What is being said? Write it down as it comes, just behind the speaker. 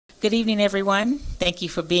Good evening, everyone. Thank you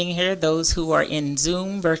for being here, those who are in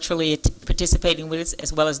Zoom virtually participating with us,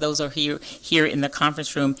 as well as those who are here in the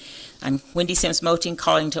conference room. I'm Wendy Sims-Moting,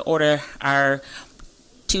 calling to order our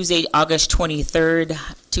Tuesday, August 23rd,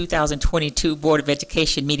 2022 Board of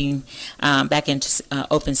Education meeting back into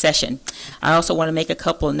open session. I also want to make a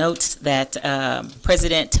couple of notes that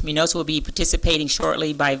President Munoz will be participating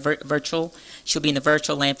shortly by virtual. She'll be in the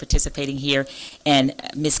virtual land participating here, and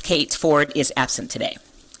Ms. Kate Ford is absent today.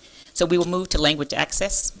 So we will move to language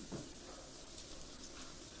access.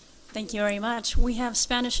 Thank you very much. We have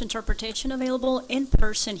Spanish interpretation available in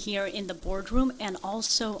person here in the boardroom and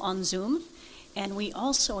also on Zoom. And we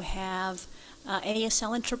also have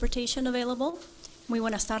ASL interpretation available. Muy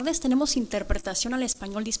buenas tardes. Tenemos interpretación al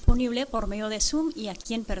español disponible por medio de Zoom y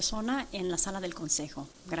aquí en persona en la sala del consejo.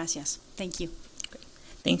 Gracias. Thank you.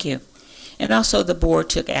 Thank you. And also the board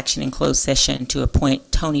took action in closed session to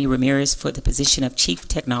appoint Tony Ramirez for the position of Chief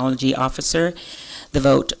Technology Officer. The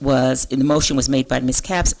motion was made by Ms.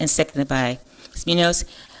 Capps and seconded by Ms. Munoz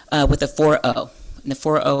with a 4-0. And the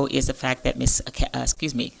 4-0 is the fact that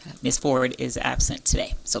Ms. Ford is absent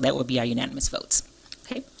today. So that will be our unanimous votes.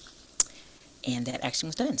 Okay. And that action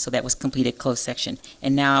was done. So that was completed closed section.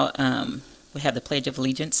 And now we have the Pledge of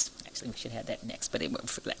Allegiance. Actually, we should have that next, but it won't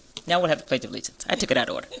for that. Now we'll have the Pledge of Allegiance. I took it out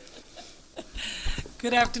of order.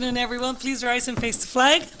 Good afternoon, everyone. Please rise and face the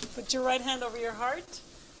flag. Put your right hand over your heart.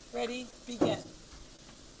 Ready, begin.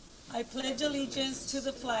 I pledge allegiance to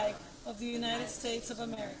the flag of the United States of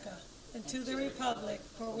America and to the republic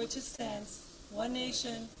for which it stands, one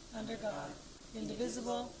nation, under God,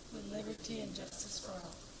 indivisible, with liberty and justice for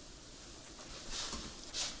all.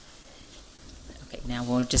 Okay, now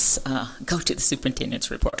we'll just go to the superintendent's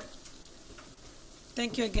report.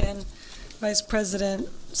 Thank you again, Vice President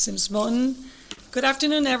Sims-Moten. Good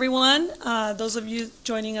afternoon, everyone. Those of you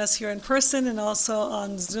joining us here in person and also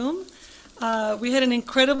on Zoom. We had an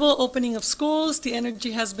incredible opening of schools. The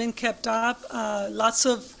energy has been kept up. Lots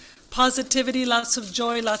of positivity, lots of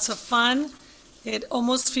joy, lots of fun. It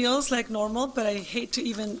almost feels like normal, but I hate to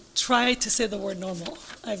even try to say the word normal.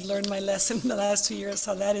 I've learned my lesson in the last 2 years,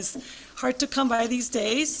 so that is hard to come by these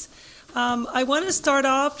days. I want to start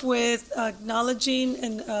off with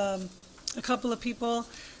acknowledging a couple of people.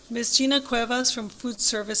 Ms. Gina Cuevas from Food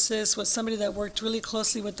Services was somebody that worked really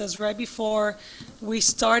closely with us right before we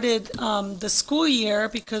started the school year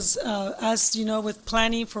because, as you know, with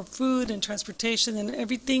planning for food and transportation and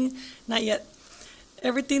everything, not yet,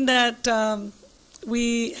 everything that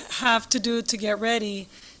we have to do to get ready,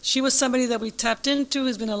 she was somebody that we tapped into,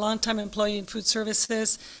 who's been a long-time employee in Food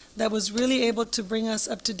Services, that was really able to bring us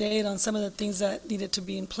up to date on some of the things that needed to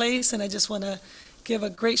be in place, and I just want to give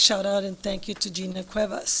a great shout out and thank you to Gina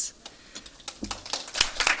Cuevas.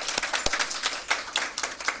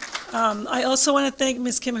 I also want to thank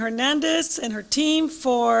Ms. Kim Hernandez and her team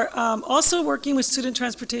for also working with Student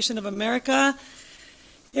Transportation of America.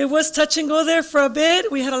 It was touch and go there for a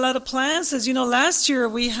bit. We had a lot of plans. As you know, last year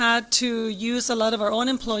we had to use a lot of our own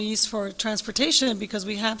employees for transportation because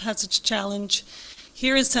we have had such a challenge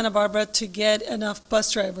here in Santa Barbara to get enough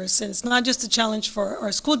bus drivers. And it's not just a challenge for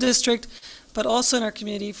our school district, but also in our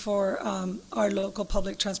community for our local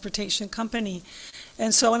public transportation company.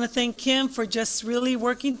 And so I want to thank Kim for just really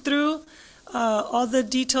working through all the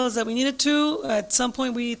details that we needed to. At some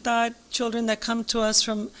point we thought children that come to us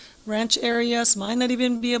from ranch areas might not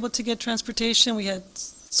even be able to get transportation. We had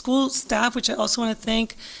school staff, which I also want to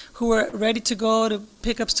thank, who were ready to go to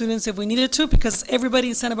pick up students if we needed to, because everybody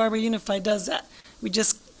in Santa Barbara Unified does that. We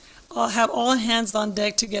just have all hands on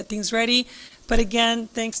deck to get things ready. But again,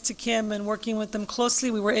 thanks to Kim and working with them closely,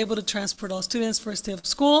 we were able to transport all students first day of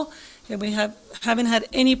school, and we haven't had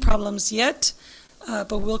any problems yet,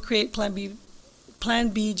 but we'll create Plan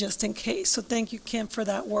B just in case. So thank you, Kim, for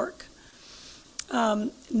that work.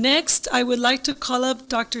 Next, I would like to call up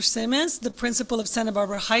Dr. Simmons, the principal of Santa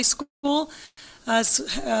Barbara High School. As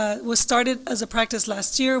was started as a practice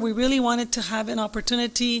last year, we really wanted to have an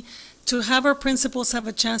opportunity to have our principals have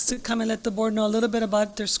a chance to come and let the board know a little bit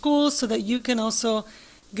about their schools so that you can also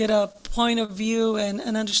get a point of view and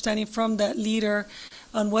an understanding from that leader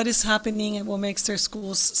on what is happening and what makes their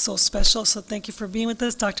schools so special. So thank you for being with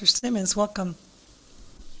us. Dr. Simmons, welcome.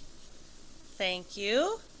 Thank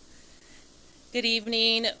you. Good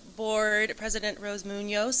evening, Board President Rose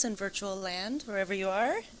Munoz and Virtual Land, wherever you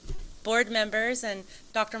are, board members and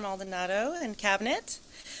Dr. Maldonado and Cabinet.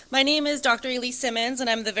 My name is Dr. Elise Simmons, and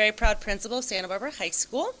I'm the very proud principal of Santa Barbara High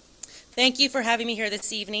School. Thank you for having me here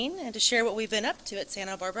this evening and to share what we've been up to at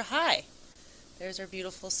Santa Barbara High. There's our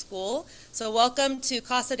beautiful school. So welcome to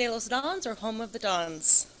Casa de los Dons, or Home of the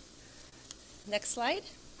Dons. Next slide.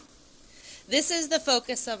 This is the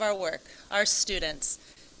focus of our work, our students.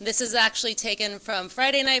 This is actually taken from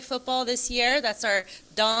Friday Night Football this year. That's our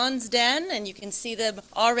Don's Den, and you can see them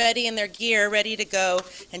already in their gear, ready to go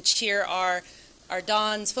and cheer our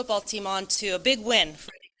Don's football team on to a big win.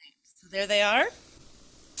 So there they are.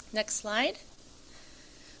 Next slide.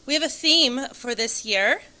 We have a theme for this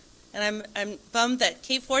year, and I'm bummed that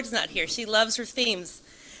Kate Ford's not here. She loves her themes.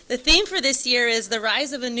 The theme for this year is the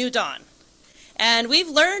rise of a new dawn. And we've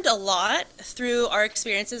learned a lot through our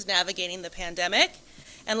experiences navigating the pandemic.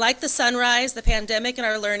 And like the sunrise, the pandemic and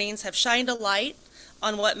our learnings have shined a light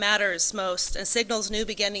on what matters most and signals new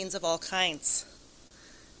beginnings of all kinds.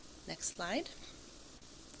 Next slide.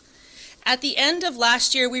 At the end of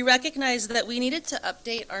last year, we recognized that we needed to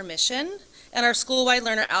update our mission and our school-wide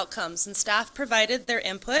learner outcomes, and staff provided their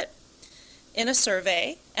input in a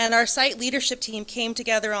survey, and our site leadership team came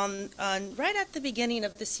together on right at the beginning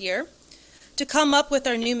of this year to come up with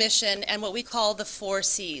our new mission and what we call the 4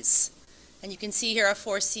 C's. And you can see here our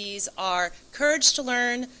 4 C's are courage to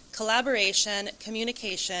learn, collaboration,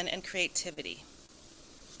 communication, and creativity.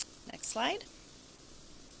 Next slide.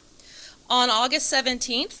 On August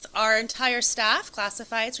 17th, our entire staff,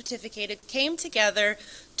 classified, certificated, came together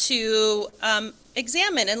to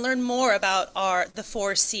examine and learn more about the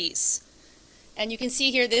 4 C's. And you can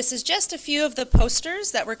see here, this is just a few of the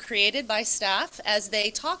posters that were created by staff as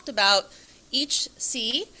they talked about each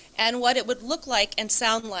C and what it would look like and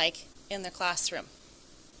sound like in the classroom.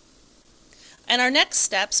 And our next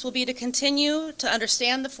steps will be to continue to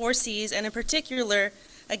understand the 4 C's, and in particular,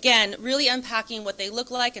 again, really unpacking what they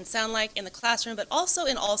look like and sound like in the classroom, but also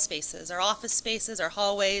in all spaces, our office spaces, our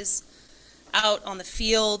hallways, out on the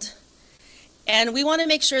field. And we want to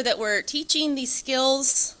make sure that we're teaching these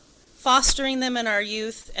skills, fostering them in our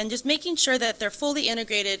youth, and just making sure that they're fully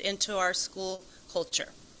integrated into our school culture.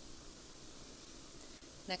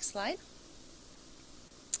 Next slide.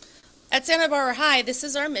 At Santa Barbara High, this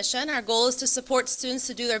is our mission. Our goal is to support students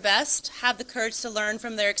to do their best, have the courage to learn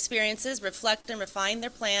from their experiences, reflect and refine their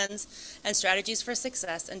plans and strategies for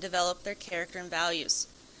success, and develop their character and values.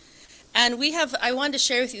 And I wanted to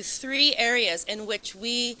share with you 3 areas in which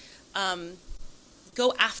we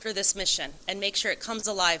go after this mission and make sure it comes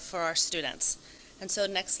alive for our students. And so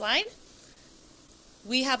next slide.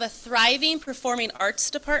 We have a thriving performing arts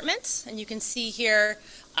department, and you can see here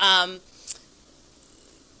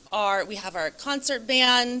we have our concert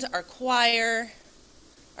band, our choir,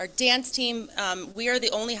 our dance team. We are the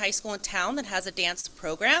only high school in town that has a dance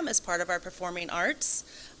program as part of our performing arts.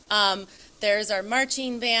 There's our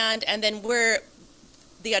marching band, and then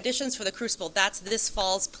the auditions for the Crucible, that's this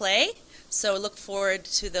fall's play. So look forward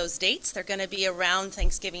to those dates. They're going to be around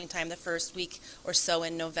Thanksgiving time, the first week or so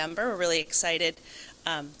in November. We're really excited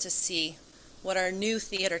to see what our new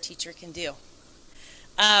theater teacher can do.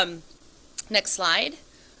 Next slide.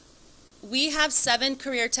 We have 7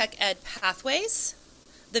 career tech ed pathways: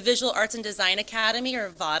 the Visual Arts and Design Academy, or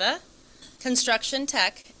VADA, Construction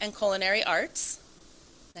Tech, and Culinary Arts.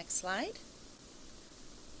 Next slide.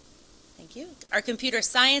 Thank you. Our Computer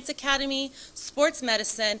Science Academy, Sports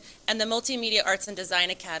Medicine, and the Multimedia Arts and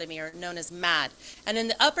Design Academy, or known as MAD. And in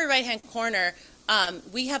the upper right-hand corner,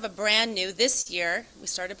 we have a brand new, this year, we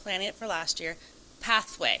started planning it for last year,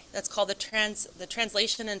 pathway. That's called the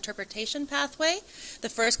Translation and Interpretation Pathway. The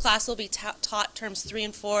first class will be taught terms 3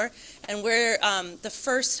 and 4, and we're the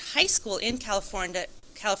first high school in California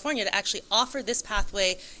to actually offer this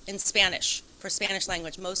pathway in Spanish, for Spanish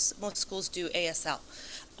language. Most schools do ASL.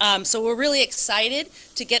 So we're really excited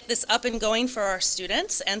to get this up and going for our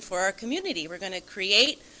students and for our community. We're going to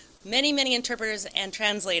create many, many interpreters and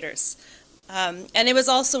translators. And it was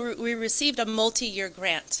also, we received a multi-year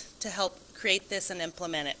grant to help create this and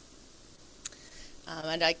implement it.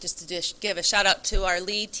 I'd like just to give a shout out to our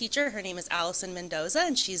lead teacher. Her name is Allison Mendoza,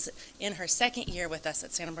 and she's in her 2nd year with us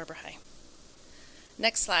at Santa Barbara High.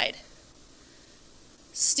 Next slide.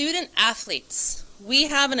 Student athletes. We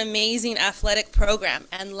have an amazing athletic program,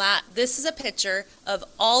 and this is a picture of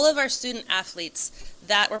all of our student athletes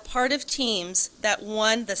that were part of teams that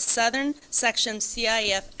won the Southern Section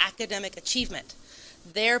CIF Academic Achievement.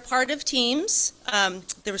 They're part of teams,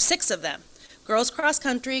 there were 6 of them: girls cross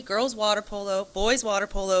country, girls water polo, boys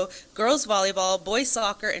girls volleyball, boys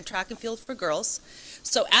soccer, and track and field for girls.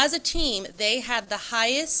 So as a team, they had the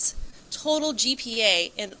highest total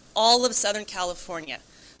GPA in all of Southern California.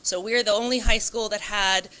 So we're the only high school that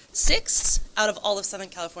had 6 out of all of Southern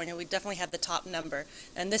California. We definitely had the top number.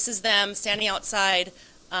 And this is them standing outside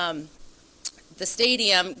the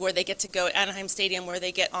stadium where they get to go, Anaheim Stadium, where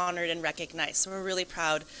they get honored and recognized. So we're really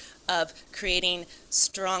proud of creating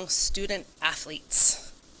strong student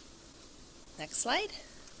athletes. Next slide.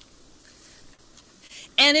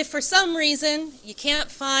 And if for some reason you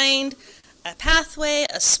can't find a pathway,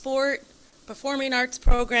 a sport, performing arts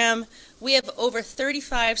program, we have over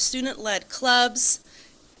 35 student-led clubs,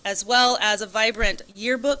 as well as a vibrant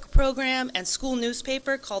yearbook program and school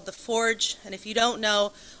newspaper called The Forge. And if you don't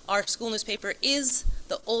know, our school newspaper is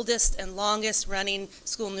the oldest and longest running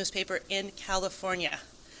school newspaper in California.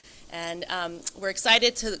 And we're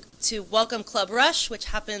excited to welcome Club Rush, which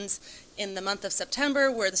happens in the month of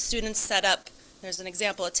September, where the students set up, there's an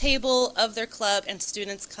example, a table of their club, and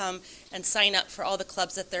students come and sign up for all the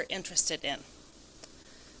clubs that they're interested in.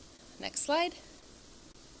 Next slide.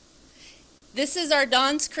 This is our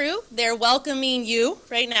Dons crew. They're welcoming you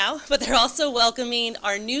right now, but they're also welcoming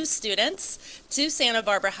our new students to Santa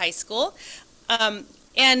Barbara High School.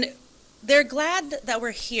 And they're glad that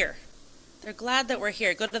we're here. They're glad that we're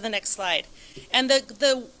here. Go to the next slide. And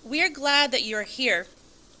the we're glad that you're here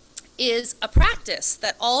is a practice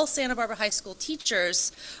that all Santa Barbara High School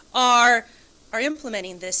teachers are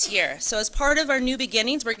implementing this year. So as part of our new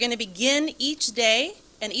beginnings, we're going to begin each day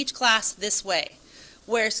and each class this way,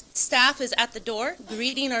 where staff is at the door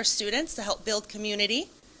greeting our students to help build community,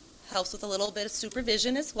 helps with a little bit of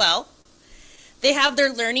supervision as well. They have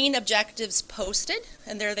their learning objectives posted,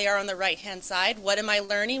 and there they are on the right-hand side. What am I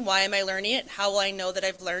learning? Why am I learning it? How will I know that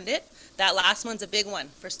I've learned it? That last one's a big one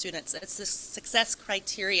for students. It's the success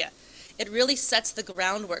criteria. It really sets the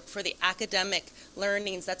groundwork for the academic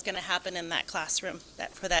learnings that's going to happen in that classroom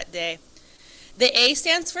for that day. The A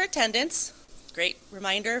stands for attendance. Great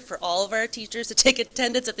reminder for all of our teachers to take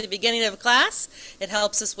attendance at the beginning of class. It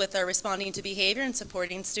helps us with our responding to behavior and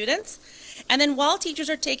supporting students. And then while teachers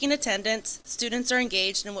are taking attendance, students are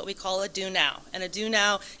engaged in what we call a Do Now. And a Do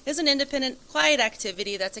Now is an independent, quiet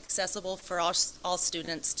activity that's accessible for all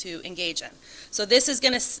students to engage in. So this is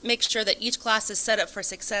going to make sure that each class is set up for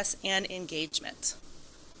success and engagement.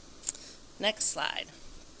 Next slide.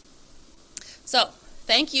 So,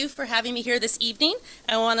 thank you for having me here this evening.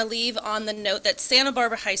 I want to leave on the note that Santa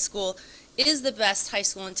Barbara High School is the best high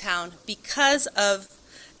school in town because of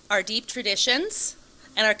our deep traditions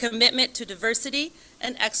and our commitment to diversity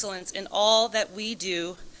and excellence in all that we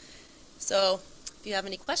do. So if you have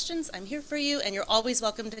any questions, I'm here for you, and you're always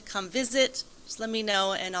welcome to come visit. Just let me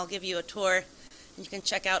know and I'll give you a tour. And you can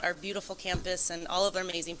check out our beautiful campus and all of our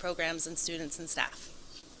amazing programs and students and staff.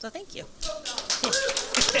 So thank you.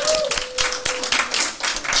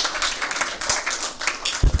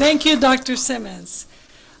 Thank you, Dr. Simmons.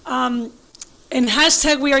 And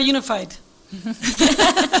hashtag we are unified.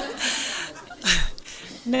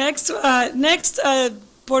 Next,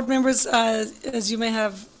 board members, as you may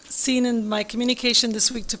have seen in my communication this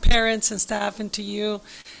week to parents and staff and to you,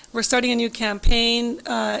 we're starting a new campaign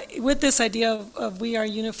with this idea of we are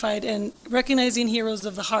unified and recognizing heroes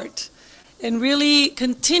of the heart. And really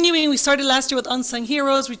continuing, we started last year with unsung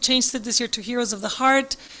heroes, we changed it this year to heroes of the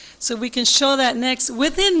heart, so we can show that next.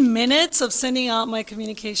 Within minutes of sending out my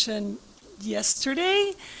communication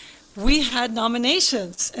yesterday, we had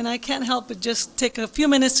nominations, and I can't help but just take a few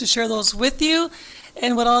minutes to share those with you.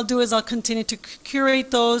 And what I'll do is I'll continue to curate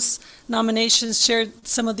those nominations, share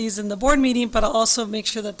some of these in the board meeting, but I'll also make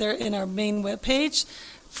sure that they're in our main webpage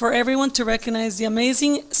for everyone to recognize the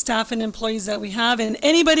amazing staff and employees that we have. And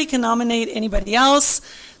anybody can nominate anybody else.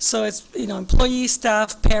 So it's, employees,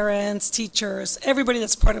 staff, parents, teachers, everybody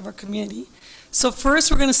that's part of our community. So first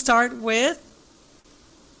we're going to start with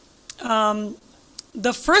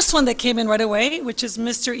the first one that came in right away, which is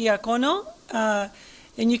Mr. Iacono.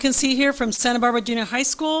 And you can see here from Santa Barbara Junior High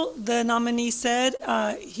School, the nominee said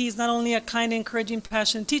he's not only a kind, encouraging,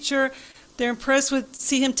 passionate teacher, they're impressed with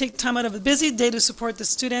see him take time out of a busy day to support the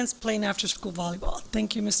students playing after-school volleyball.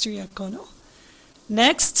 Thank you, Mr. Iacono.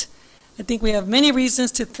 Next, I think we have many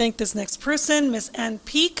reasons to thank this next person, Ms. Ann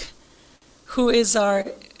Peak, who is our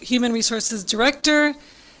Human Resources Director.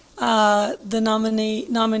 The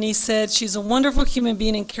nominee said she's a wonderful human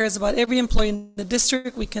being and cares about every employee in the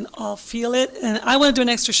district. We can all feel it. And I want to do an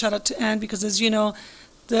extra shout out to Ann because, as you know,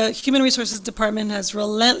 the Human Resources Department has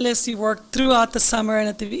relentlessly worked throughout the summer and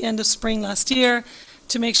at the end of spring last year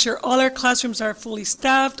to make sure all our classrooms are fully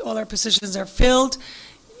staffed, all our positions are filled.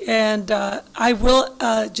 And I will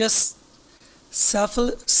just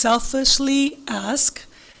selfishly ask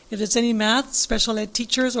if there's any math, special ed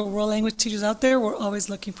teachers, or world language teachers out there, we're always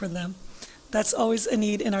looking for them. That's always a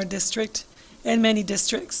need in our district and many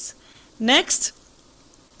districts. Next,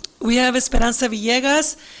 we have Esperanza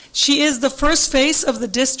Villegas. She is the first face of the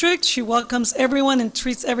district. She welcomes everyone and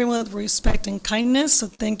treats everyone with respect and kindness. So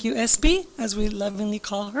thank you, Espi, as we lovingly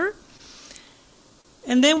call her.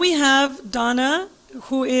 And then we have Donna,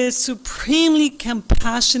 who is supremely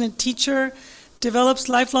compassionate teacher. develops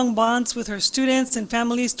lifelong bonds with her students and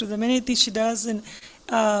families through the many things she does. And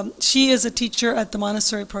she is a teacher at the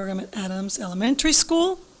Montessori program at Adams Elementary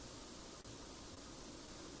School.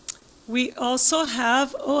 We also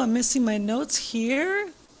have, oh, I'm missing my notes here.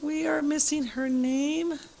 We are missing her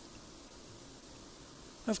name.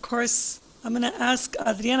 Of course, I'm going to ask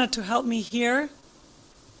Adriana to help me here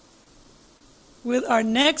with our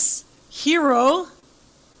next hero,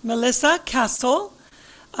 Melissa Castle,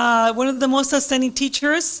 one of the most outstanding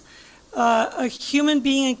teachers, a human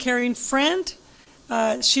being and caring friend.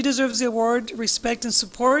 She deserves the award, respect, and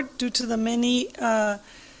support due to the many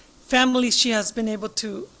families she has been able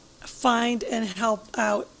to find and help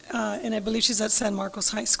out, and I believe she's at San Marcos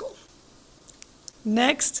High School.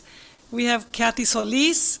 Next, we have Kathy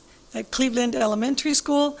Solis at Cleveland Elementary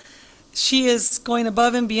School. She is going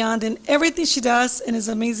above and beyond in everything she does and is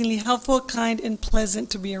amazingly helpful, kind, and pleasant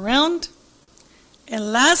to be around.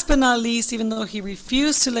 And last but not least, even though he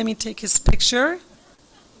refused to let me take his picture,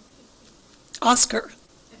 Oscar.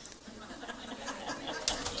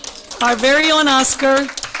 Our very own Oscar,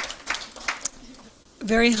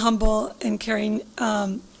 very humble and caring.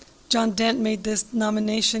 John Dent made this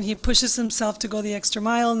nomination. He pushes himself to go the extra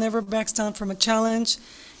mile, never backs down from a challenge.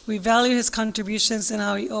 We value his contributions and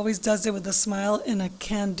how he always does it with a smile and a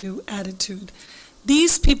can-do attitude.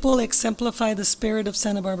 These people exemplify the spirit of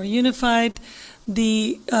Santa Barbara Unified,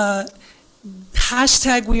 the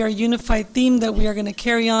hashtag We Are Unified theme that we are going to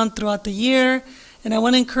carry on throughout the year. And I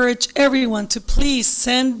want to encourage everyone to please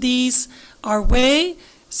send these our way.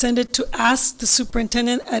 Send it to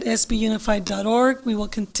askthesuperintendent@sbunified.org. We will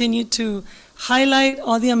continue to highlight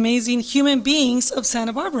all the amazing human beings of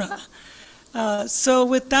Santa Barbara. So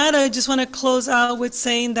with that, I just want to close out with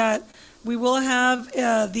saying that we will have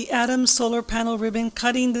the Adams Solar Panel ribbon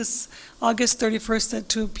cutting this August 31st at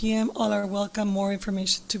 2 p.m. All are welcome. More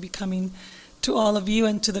information to be coming to all of you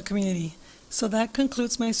and to the community. So that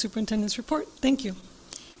concludes my superintendent's report. Thank you.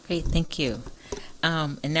 Great, thank you.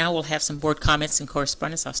 And now we'll have some board comments and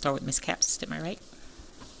correspondence. I'll start with Ms. Capps. Am I right?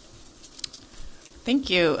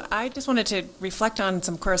 Thank you. I just wanted to reflect on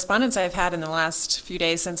some correspondence I've had in the last few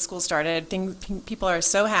days since school started. People are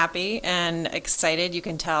so happy and excited. You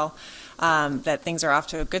can tell that things are off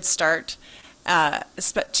to a good start.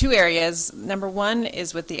 Two areas. Number one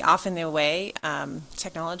is with the off and the away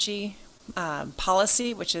technology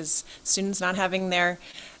policy, which is students not having their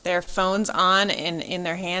phones on in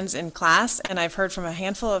their hands in class. And I've heard from a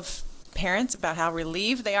handful of parents about how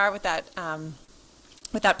relieved they are with that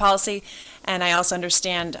policy. And I also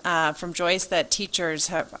understand from Joyce that teachers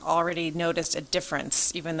have already noticed a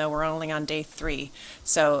difference, even though we're only on day 3.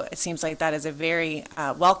 So it seems like that is a very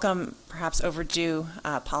welcome, perhaps overdue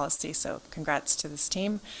policy. So congrats to this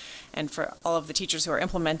team and for all of the teachers who are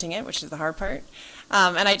implementing it, which is the hard part.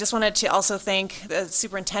 And I just wanted to also thank the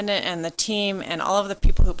superintendent and the team and all of the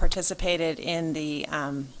people who participated in the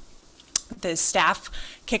staff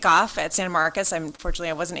kickoff at San Marcos. Unfortunately,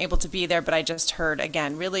 I wasn't able to be there, but I just heard,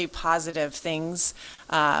 again, really positive things.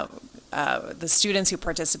 The students who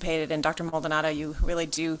participated, and Dr. Maldonado, you really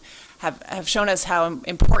do have shown us how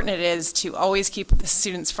important it is to always keep the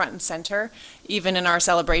students front and center, even in our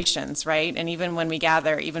celebrations, right? And even when we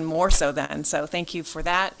gather, even more so then. So thank you for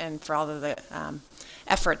that and for all of the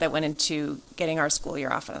effort that went into getting our school year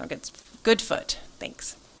off on a good foot.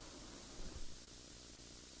 Thanks.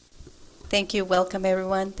 Thank you. Welcome,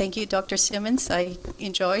 everyone. Thank you, Dr. Simmons. I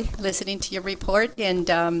enjoy listening to your report, and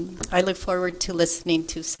I look forward to listening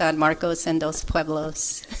to San Marcos and Dos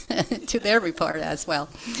Pueblos to their report as well.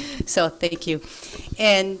 So thank you.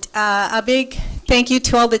 And a big thank you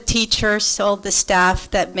to all the teachers, all the staff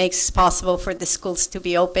that makes it possible for the schools to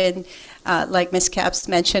be open. Like Ms. Capps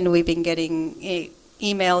mentioned, we've been getting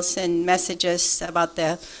emails and messages about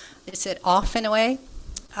is it off and away?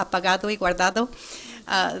 Apagado y guardado?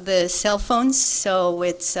 The cell phones, so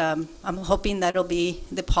it's I'm hoping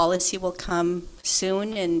the policy will come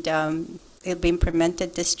soon, and it'll be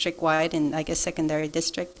implemented district-wide and I guess secondary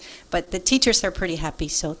district. But the teachers are pretty happy,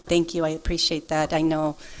 so thank you. I appreciate that. I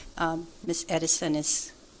know Ms. Edison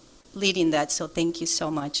is leading that, so thank you so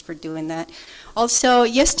much for doing that. Also,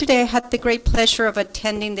 yesterday I had the great pleasure of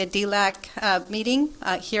attending the DLAC meeting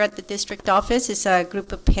here at the district office. It's a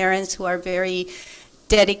group of parents who are very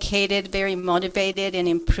dedicated, very motivated in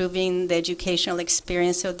improving the educational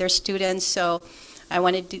experience of their students. So I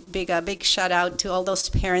wanted to give a big shout out to all those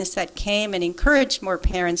parents that came and encourage more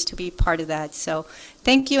parents to be part of that. So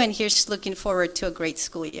thank you, and here's looking forward to a great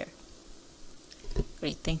school year.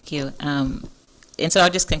 Great, thank you. And so I'll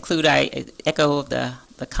just conclude, I echo the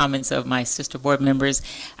the comments of my sister board members.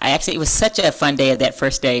 It was such a fun day. That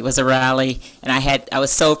first day was a rally, and I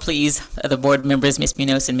was so pleased. The board members, Ms.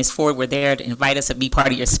 Munoz and Ms. Ford, were there to invite us to be part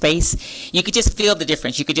of your space. You could just feel the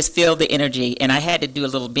difference. You could just feel the energy, and I had to do a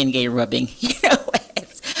little Bengay rubbing,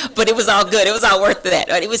 but it was all good. It was all worth that.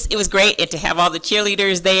 It was great, and to have all the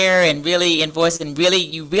cheerleaders there and really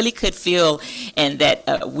you really could feel and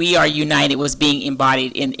that we are united was being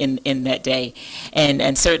embodied in that day.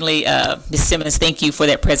 And certainly, Ms. Simmons, thank you for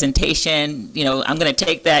that presentation. I'm going to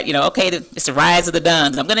take that. Okay, it's the rise of the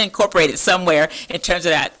Duns. I'm going to incorporate it somewhere in terms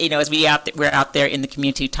of that. As we're out there in the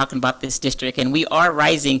community talking about this district, and we are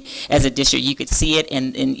rising as a district. You could see it,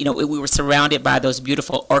 and we were surrounded by those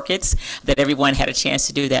beautiful orchids that everyone had a chance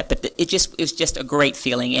to do that. But it was just a great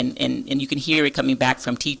feeling, and you can hear it coming back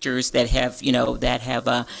from teachers that have sent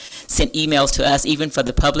emails to us, even for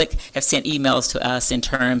the public, have sent emails to us in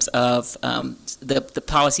terms of the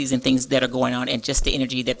policies and things that are going on, and just the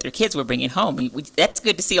energy that their kids were bringing home. That's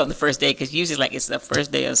good to see on the first day, because usually it's the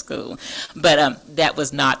first day of school, but that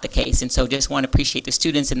was not the case. And so just want to appreciate the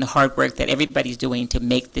students and the hard work that everybody's doing to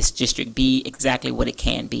make this district be exactly what it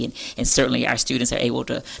can be, and certainly our students are able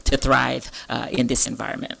to thrive in this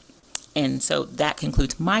environment. And so that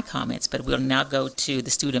concludes my comments, but we'll now go to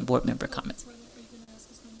the student board member comments.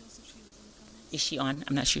 Is she on?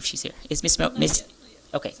 I'm not sure if she's here. Is Miss?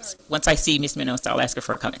 Okay. Once I see Miss Munoz, I'll ask her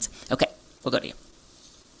for comments. Okay, we'll go to you.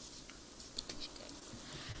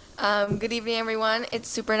 Good evening, everyone. It's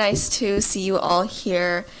super nice to see you all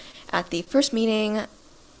here at the first meeting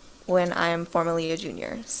when I'm formally a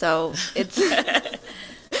junior. So it's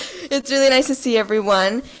it's really nice to see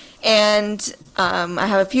everyone. And I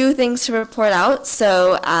have a few things to report out.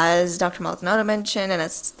 So as Dr. Maldonado mentioned, and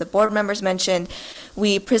as the board members mentioned,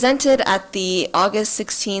 we presented at the August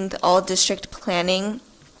 16th All-District Planning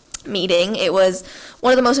meeting. It was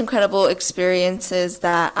one of the most incredible experiences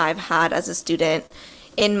that I've had as a student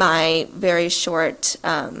in my very short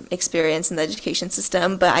experience in the education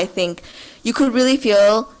system. But I think you could really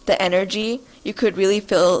feel the energy, you could really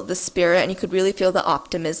feel the spirit, and you could really feel the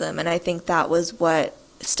optimism. And I think that was what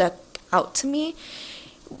stuck out to me.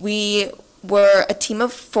 We were a team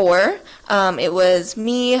of 4. It was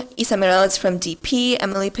me, Isa Morales from DP,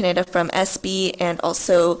 Emily Pineda from SB, and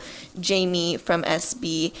also Jamie from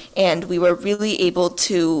SB. And we were really able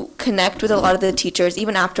to connect with a lot of the teachers.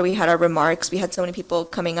 Even after we had our remarks, we had so many people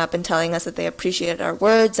coming up and telling us that they appreciated our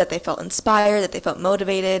words, that they felt inspired, that they felt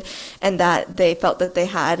motivated, and that they felt that they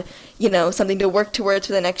had, something to work towards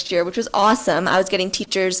for the next year, which was awesome. I was getting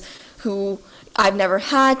teachers who I've never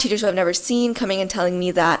had, teachers who I've never seen, coming and telling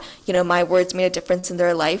me that, my words made a difference in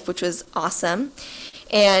their life, which was awesome.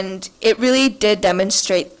 And it really did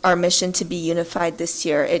demonstrate our mission to be unified this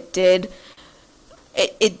year. It did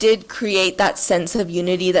create that sense of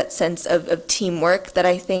unity, that sense of teamwork that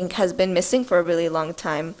I think has been missing for a really long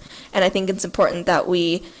time. And I think it's important that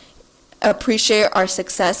we appreciate our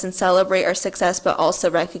success and celebrate our success, but also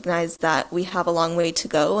recognize that we have a long way to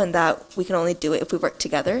go and that we can only do it if we work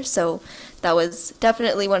together. So that was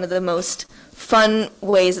definitely one of the most fun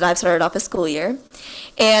ways that I've started off a school year.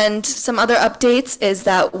 And some other updates is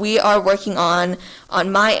that we are working on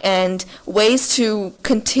my end, ways to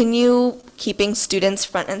continue keeping students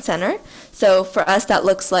front and center. So for us, that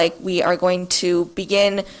looks like we are going to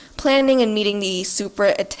begin planning and meeting the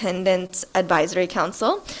Superintendent's Advisory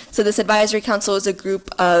Council. So this Advisory Council is a group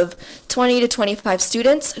of 20 to 25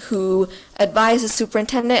 students who advise the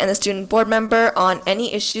superintendent and the student board member on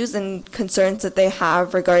any issues and concerns that they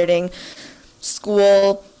have regarding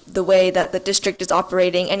school, the way that the district is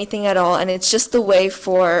operating, anything at all. And it's just the way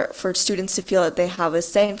for students to feel that they have a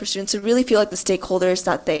say and for students to really feel like the stakeholders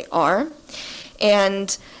that they are.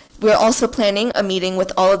 And we're also planning a meeting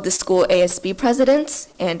with all of the school ASB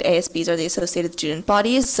presidents, and ASBs are the Associated Student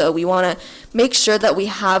Bodies, so we want to make sure that we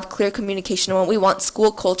have clear communication on what we want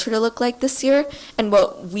school culture to look like this year and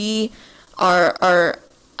what we are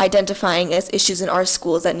identifying as issues in our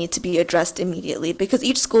schools that need to be addressed immediately, because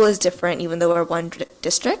each school is different even though we're one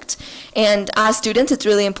district. And as students, it's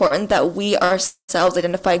really important that we ourselves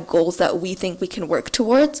identify goals that we think we can work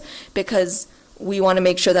towards, because we want to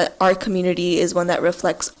make sure that our community is one that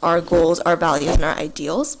reflects our goals, our values, and our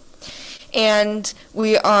ideals. And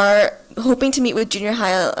we are hoping to meet with junior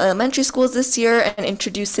high elementary schools this year and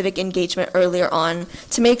introduce civic engagement earlier on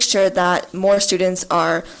to make sure that more students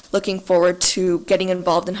are looking forward to getting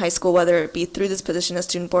involved in high school, whether it be through this position as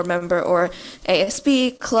student board member or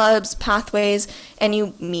ASB, clubs, pathways,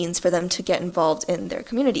 any means for them to get involved in their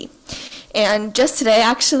community. And just today,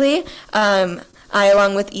 actually, I,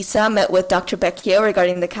 along with Isa, met with Dr. Becchio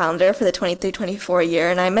regarding the calendar for the 23-24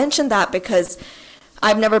 year, and I mentioned that because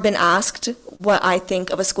I've never been asked what I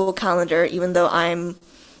think of a school calendar, even though I'm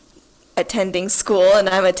attending school and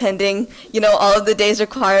I'm attending, all of the days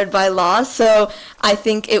required by law. So I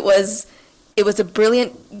think it was a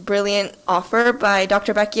brilliant offer by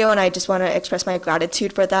Dr. Becchio, and I just want to express my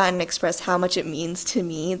gratitude for that and express how much it means to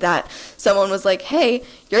me that someone was like, hey,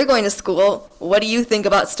 you're going to school. What do you think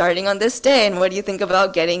about starting on this day? And what do you think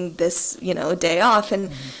about getting this, day off?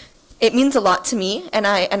 And it means a lot to me, and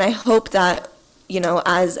I hope that,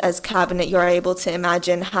 as cabinet, you are able to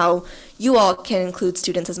imagine how you all can include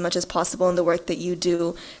students as much as possible in the work that you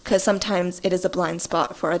do, because sometimes it is a blind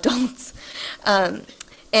spot for adults.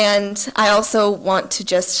 And I also want to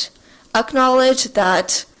just acknowledge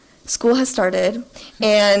that school has started,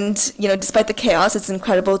 and despite the chaos, it's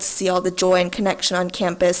incredible to see all the joy and connection on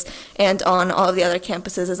campus and on all of the other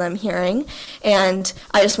campuses, as I'm hearing. And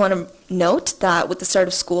I just want to note that with the start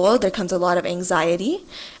of school, there comes a lot of anxiety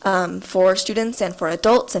for students and for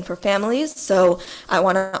adults and for families. So I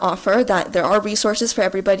want to offer that there are resources for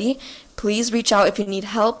everybody. Please reach out if you need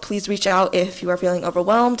help. Please reach out if you are feeling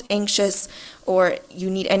overwhelmed, anxious, or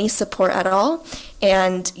you need any support at all.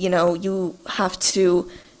 And you have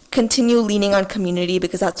to continue leaning on community,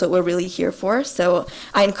 because that's what we're really here for. So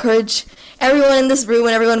I encourage everyone in this room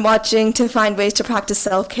and everyone watching to find ways to practice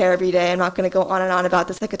self-care every day. I'm not going to go on and on about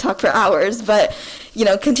this. I could talk for hours, but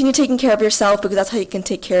continue taking care of yourself, because that's how you can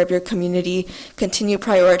take care of your community. Continue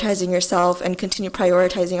prioritizing yourself and continue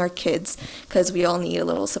prioritizing our kids, because we all need a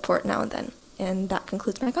little support now and then. And that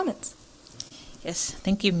concludes my comments. Yes,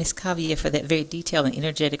 thank you, Ms. Cavia, for that very detailed and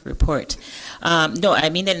energetic report. No, I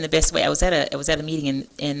mean that in the best way. I was at a meeting,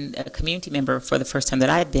 and a community member, for the first time that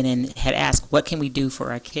I had been in, had asked, what can we do for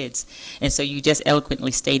our kids? And so you just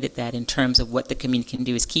eloquently stated that in terms of what the community can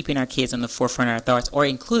do is keeping our kids on the forefront of our thoughts, or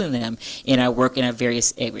including them in our work in our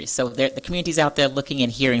various areas. So the community's out there looking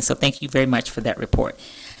and hearing, so thank you very much for that report.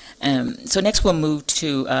 So next we'll move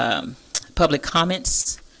to public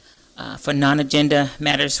comments for non-agenda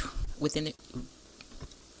matters within the...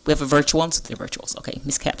 We have a virtual ones. They're virtuals. Okay,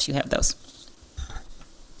 Ms. Capps, you have those.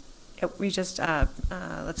 We just,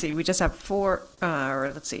 let's see, we just have four, or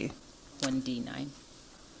let's see. 1D9.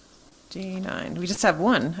 D9. We just have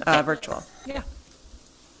one virtual. Yeah.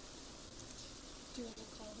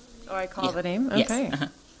 Oh, I call the name? Okay. Yes.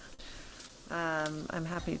 I'm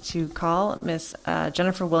happy to call Ms.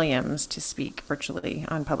 Jennifer Williams to speak virtually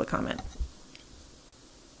on public comment.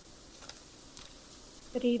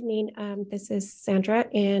 Good evening. This is Sandra,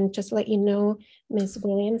 and just to let you know, Ms.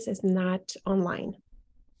 Williams is not online.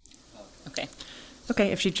 Okay.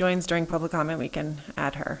 Okay, if she joins during public comment, we can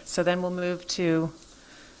add her. So then we'll move to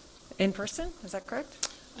in person. Is that correct?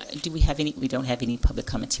 Do we have any? We don't have any public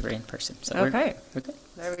comments here in person. So okay. We're good.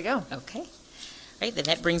 There we go. Okay. All right, then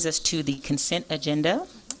that brings us to the consent agenda.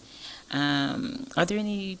 Are there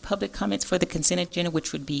any public comments for the consent agenda,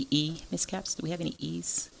 which would be E, Ms. Capps? Do we have any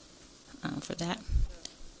E's for that?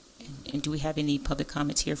 And do we have any public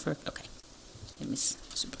comments here for, okay, and Ms.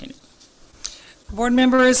 Superintendent? Board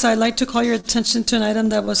members, I'd like to call your attention to an item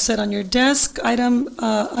that was set on your desk. Item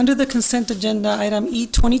under the consent agenda, item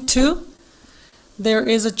E22. There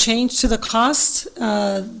is a change to the cost.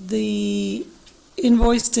 The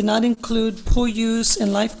invoice did not include pool use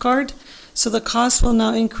and lifeguard, so the cost will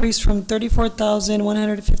now increase from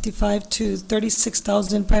 $34,155 to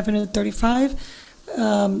 $36,535.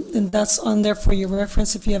 And that's on there for your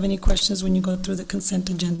reference if you have any questions when you go through the consent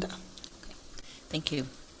agenda. Okay. Thank you.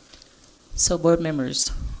 So board members,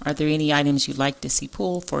 are there any items you'd like to see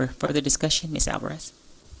pulled for further discussion? Ms. Alvarez?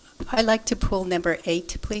 I'd like to pull number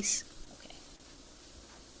 8, please. Okay.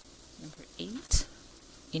 Number 8.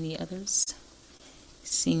 Any others?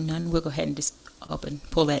 Seeing none, we'll go ahead and just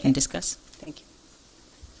pull that and discuss. Thank you.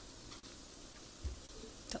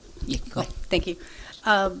 Yeah, go ahead. Thank you.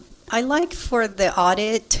 I like for the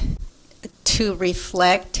audit to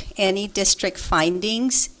reflect any district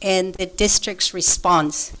findings and the district's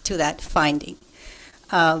response to that finding.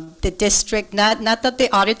 The district, not that the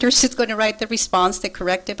auditors is going to write the response, the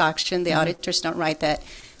corrective action, the auditors don't write that.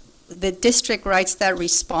 The district writes that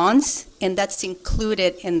response, and that's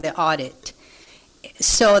included in the audit.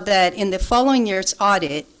 So that in the following year's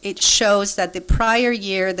audit, it shows that the prior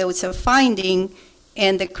year there was a finding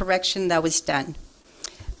and the correction that was done.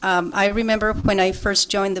 I remember when I first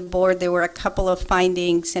joined the board, there were a couple of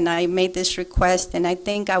findings, and I made this request, and I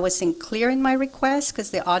think I wasn't clear in my request because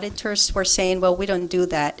the auditors were saying, well, we don't do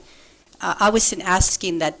that. I wasn't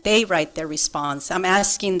asking that they write their response. I'm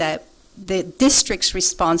asking that the district's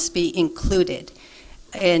response be included.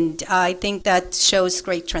 And I think that shows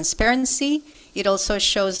great transparency. It also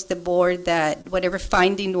shows the board that whatever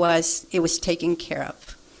finding was, it was taken care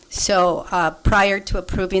of. So prior to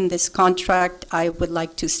approving this contract, I would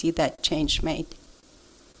like to see that change made.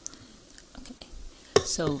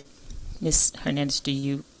 So, Ms. Hernandez, do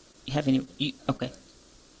you have any, okay.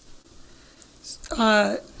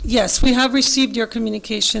 Yes, we have received your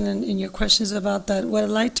communication and your questions about that. What I'd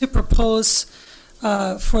like to propose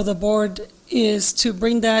for the board is to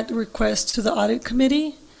bring that request to the audit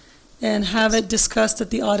committee and have it discussed at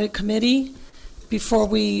the audit committee before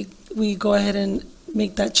we go ahead and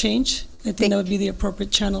make that change. I think that would be the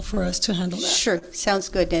appropriate channel for us to handle that. Sure, sounds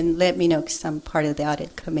good, and let me know because I'm part of the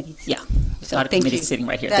audit committee. Yeah, the So audit thank committee you. is sitting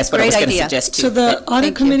right here. That's That's what I was great going to idea. suggest too. So the audit Thank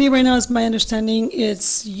you. committee right now, is my understanding,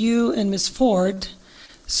 it's you and Ms. Ford.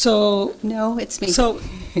 So, No, it's me. so, I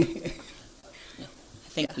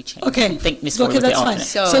think we changed. okay. I think Ms. Ford Okay, was the that's fine.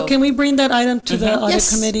 alternate. So can we bring that item to the audit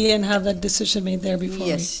Yes. committee and have that decision made there before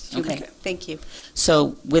we? Yes, you may. Okay. Thank you.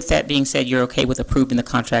 So with that being said, you're okay with approving the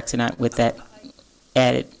contract tonight with that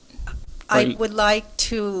added? I would like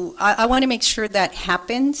to, I want to make sure that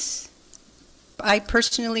happens. I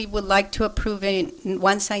personally would like to approve it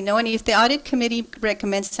once I know, and if the audit committee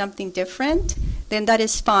recommends something different, then that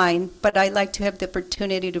is fine, but I'd like to have the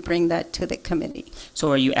opportunity to bring that to the committee. So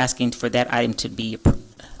are you asking for that item to be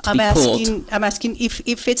I'm pulled? asking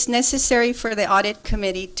if it's necessary for the audit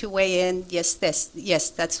committee to weigh in, yes,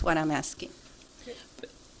 that's what I'm asking.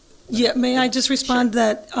 Yeah, may I just respond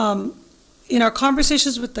that in our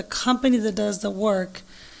conversations with the company that does the work,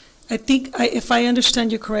 I think, if I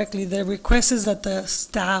understand you correctly, the request is that the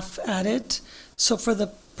staff add it. So for the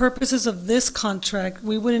purposes of this contract,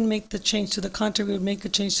 we wouldn't make the change to the contract, we would make a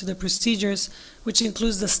change to the procedures, which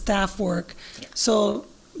includes the staff work. So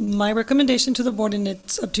my recommendation to the board, and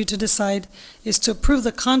it's up to you to decide, is to approve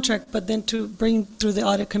the contract, but then to bring through the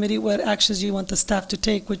audit committee what actions you want the staff to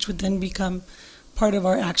take, which would then become part of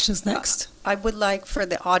our actions next. I would like for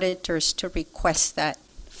the auditors to request that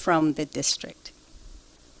from the district.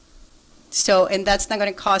 So, and that's not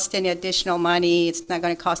going to cost any additional money, it's not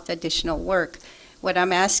going to cost additional work. What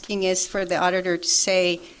I'm asking is for the auditor to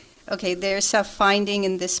say, okay, there's a finding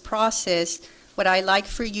in this process. What I'd like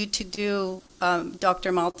for you to do,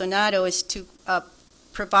 Dr. Maldonado, is to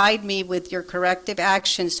provide me with your corrective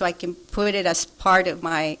action so I can put it as part of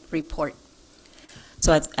my report.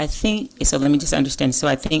 So I think, so let me just understand. So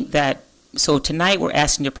I think that, so tonight we're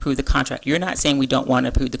asking to approve the contract. You're not saying we don't want to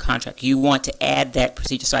approve the contract. You want to add that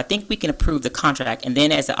procedure. So I think we can approve the contract, and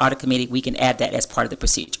then as the audit committee, we can add that as part of the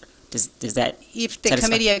procedure. Does that? If the satisfy?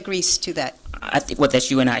 committee agrees to that. I think, well, that's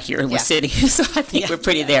you and I here, we're Yeah. sitting, so I think we're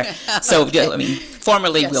pretty there. So, I mean,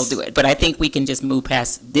 formally, we'll Yes. do it, but I think we can just move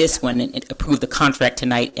past this one and approve the contract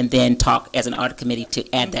tonight, and then talk as an audit committee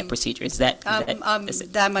to add that procedure. Is that? I'm you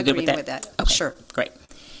good agreeing with that. Okay, Sure. great.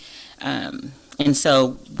 And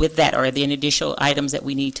so, with that, are there any additional items that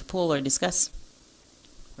we need to pull or discuss?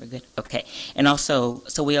 We're good, okay. And also,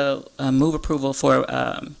 so we'll move approval for,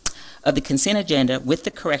 of the consent agenda with the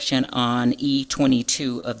correction on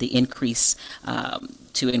E22 of the increase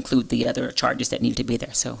to include the other charges that need to be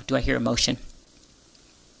there. So do I hear a motion?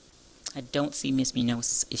 I don't see Ms.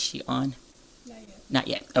 Munoz. Is she on? Not yet. Not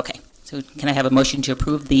yet, okay. So can I have a motion to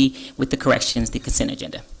approve with the corrections, the consent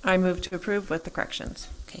agenda? I move to approve with the corrections.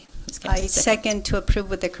 Okay. Ms. I Kempton, second to approve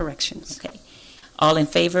with the corrections. Okay. All in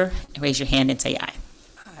favor, raise your hand and say aye.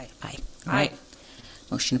 Aye. Aye. All right.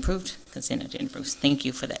 Motion approved, consent agenda approved. Thank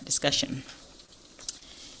you for that discussion.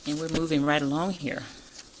 And we're moving right along here.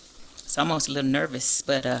 It's almost a little nervous,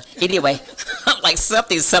 but anyway, I'm like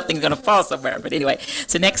something's going to fall somewhere. But anyway,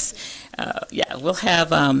 so next, we'll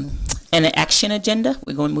have an action agenda.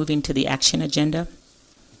 We're going moving to the action agenda.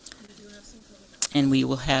 And we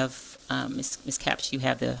will have, Ms. Capps, you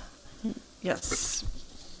have the, Yes.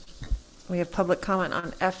 We have public comment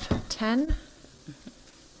on F10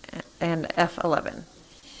 and F11.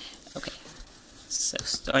 okay. So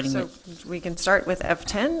starting So with, we can start with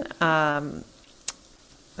F10.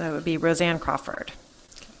 That would be Roseanne Crawford.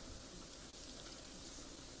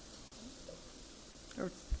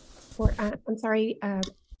 I'm sorry.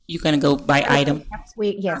 you're going to go by item, Yes,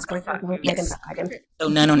 we're going Yes. item by item. so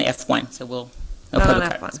none on F1, so we'll, no Not on public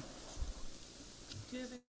F1. comments.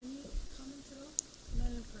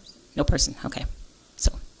 No person, okay.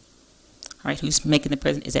 So, all right, who's making the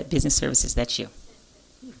present? Is that business services? That's you.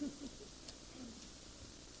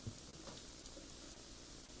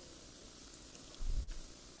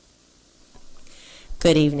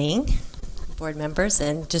 Good evening, board members,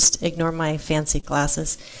 and just ignore my fancy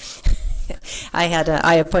glasses. I had an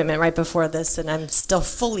eye appointment right before this, and I'm still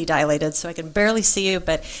fully dilated, so I can barely see you,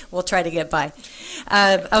 but we'll try to get by.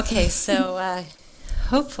 Okay, so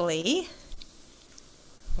hopefully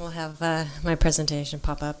we'll have my presentation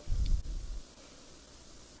pop up.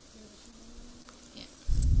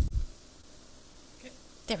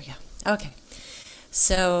 There we go. Okay.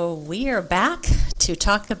 So we are back to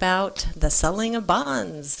talk about the selling of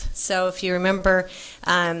bonds. So if you remember,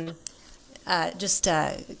 just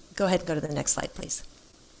go ahead and go to the next slide, please.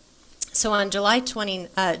 So on July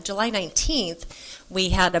 19th, we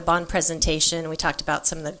had a bond presentation. We talked about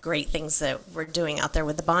some of the great things that we're doing out there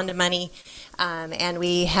with the bond money. And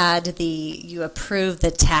we had you approved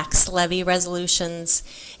the tax levy resolutions.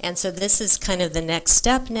 And so this is kind of the next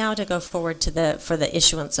step now to go forward to for the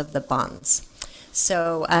issuance of the bonds.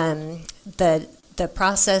 So the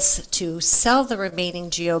process to sell the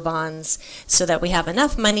remaining GO bonds so that we have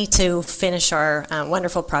enough money to finish our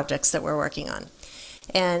wonderful projects that we're working on.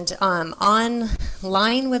 And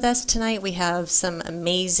online with us tonight, we have some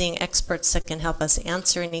amazing experts that can help us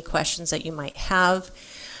answer any questions that you might have.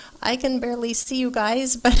 I can barely see you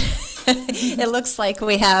guys, but it looks like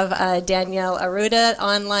we have Danielle Aruda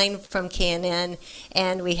online from KNN,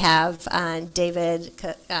 and we have David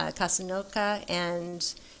Kasanoka,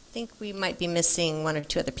 and I think we might be missing one or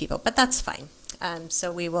two other people, but that's fine.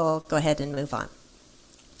 So we will go ahead and move on.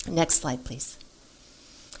 Next slide, please.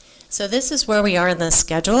 So this is where we are in the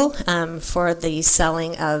schedule for the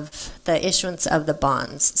selling of the issuance of the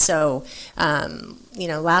bonds. So, you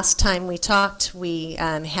know, last time we talked, we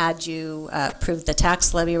had you approve the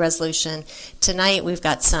tax levy resolution. Tonight, we've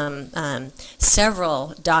got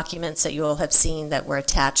several documents that you will have seen that were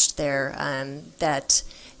attached there, that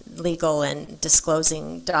legal and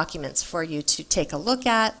disclosing documents for you to take a look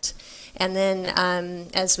at. And then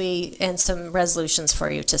and some resolutions for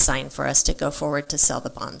you to sign for us to go forward to sell the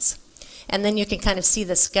bonds. And then you can kind of see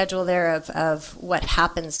the schedule there of what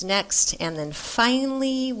happens next. And then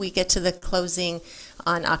finally, we get to the closing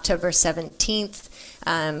on October 17th,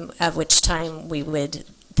 of which time we would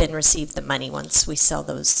then receive the money once we sell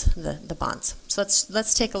the bonds. So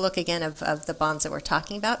let's take a look again of the bonds that we're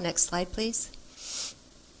talking about. Next slide, please.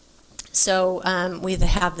 So we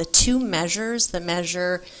have the two measures, the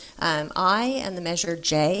measure I and the measure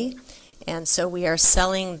J. And so we are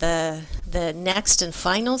selling the next and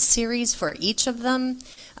final series for each of them,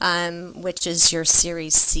 which is your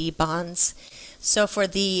Series C bonds. So for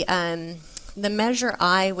the measure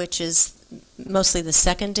I, which is mostly the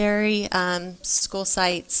secondary school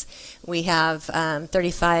sites, we have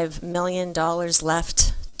 $35 million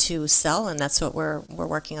left to sell, and that's what we're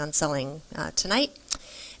working on selling tonight.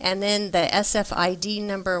 And then the SFID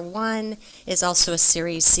number 1 is also a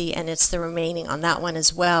Series C, and it's the remaining on that one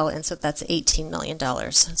as well, and so that's $18 million.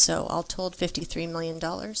 So all told, $53 million.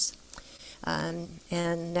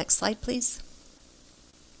 And next slide, please.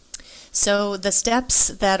 So the steps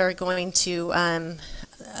that are going to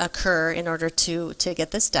occur in order to get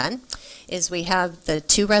this done is we have the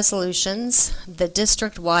two resolutions, the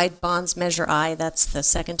district-wide bonds measure I, that's the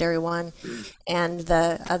secondary one, and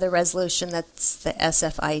the other resolution, that's the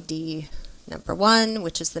SFID number 1,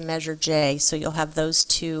 which is the measure J. So you'll have those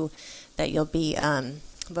two that you'll be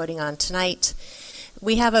voting on tonight.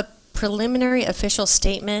 We have a preliminary official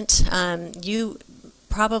statement. You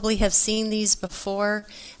probably have seen these before.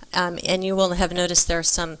 And you will have noticed there are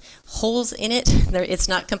some holes in it. It's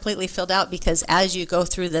not completely filled out because as you go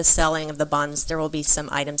through the selling of the bonds, there will be some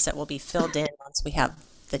items that will be filled in once we have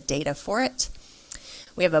the data for it.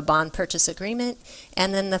 We have a bond purchase agreement,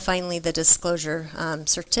 and then finally the disclosure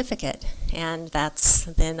certificate, and that's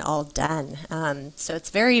then all done. So it's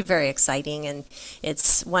very, very exciting, and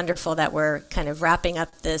it's wonderful that we're kind of wrapping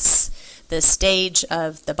up this stage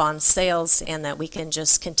of the bond sales and that we can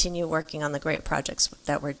just continue working on the great projects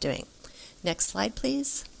that we're doing. Next slide,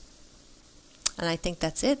 please. And I think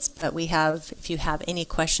that's it, but we have, if you have any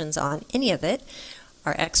questions on any of it,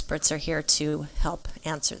 our experts are here to help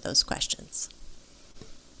answer those questions.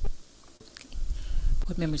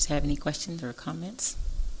 Board members have any questions or comments?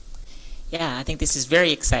 Yeah, I think this is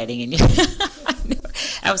very exciting. And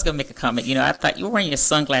I was going to make a comment. You know, I thought you were wearing your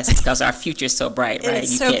sunglasses because our future is so bright, right?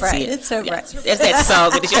 It's you so can't bright. see it. It's so bright. There's that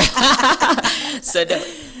song. So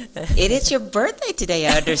it is your birthday today,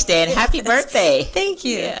 I understand. Happy birthday. Thank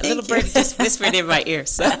you. Yeah, Thank a little you. birdie just whispered in my ear.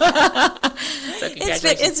 So,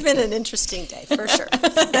 congratulations. It's been an interesting day, for sure.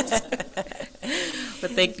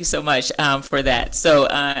 But thank you so much for that. So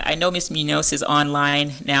I know Ms. Munoz is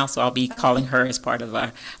online now, so I'll be calling her as part of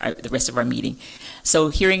the rest of our meeting. So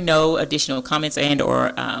hearing no additional comments and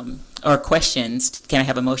or questions, can I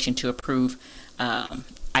have a motion to approve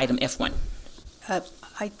item F1?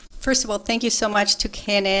 First of all, thank you so much to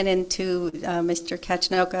KNN and to Mr.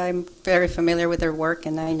 Kachnoka. I'm very familiar with their work,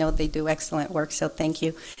 and I know they do excellent work, so thank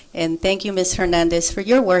you. And thank you, Ms. Hernandez, for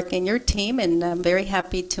your work and your team, and I'm very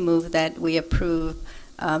happy to move that we approve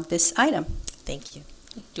this item. Thank you.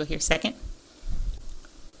 Do I hear a second?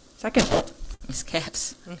 Second. Ms.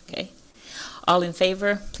 Capps? Okay. All in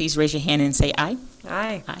favor, please raise your hand and say aye.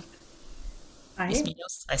 Aye. Ms.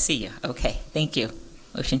 Munoz, I see you. Okay, thank you.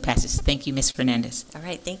 Motion passes. Thank you, Ms. Fernandez. All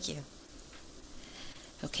right, thank you.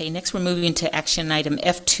 Okay, next we're moving to action item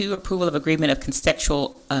F2, approval of agreement of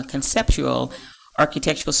conceptual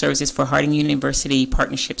architectural services for Harding University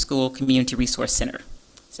Partnership School Community Resource Center.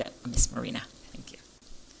 Is that Ms. Marina? Thank you.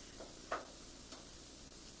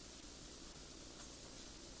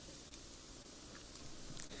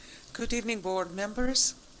 Good evening, board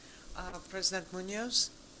members, President Munoz,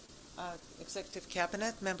 Executive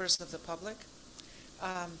Cabinet, members of the public.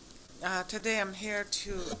 Today I'm here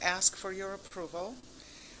to ask for your approval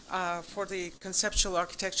for the conceptual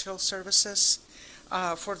architectural services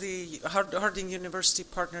for the Harding University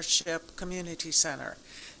Partnership Community Center.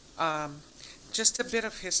 Just a bit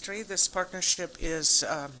of history. This partnership is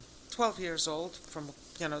 12 years old from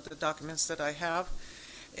the documents that I have.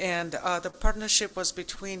 And the partnership was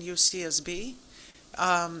between UCSB,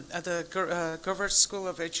 the Government School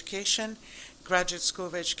of Education, Graduate School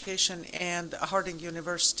of Education, and Harding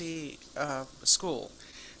University School.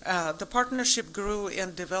 The partnership grew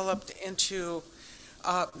and developed into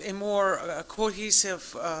a more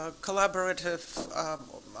cohesive, collaborative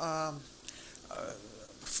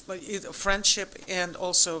friendship, and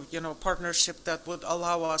also, partnership that would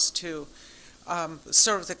allow us to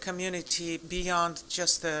serve the community beyond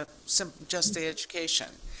just the education.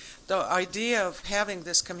 The idea of having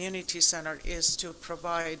this community center is to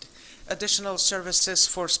provide additional services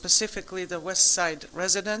for specifically the West Side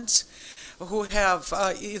residents who have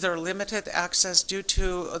either limited access due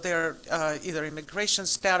to their either immigration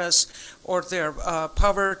status or their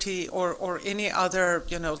poverty or any other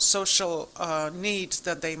social needs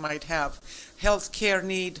that they might have, health care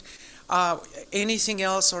need, anything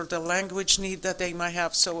else, or the language need that they might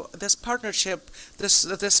have. So this partnership,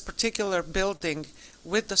 this particular building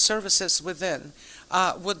with the services within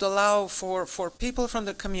would allow for people from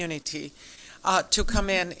the community to come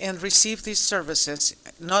in and receive these services,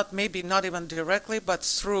 maybe not even directly, but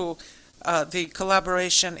through the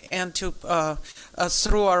collaboration and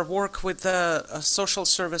through our work with the social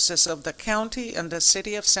services of the county and the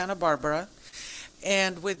city of Santa Barbara,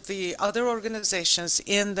 and with the other organizations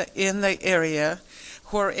in the area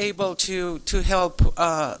who are able to help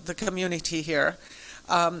the community here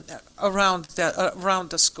around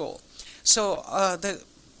the school. So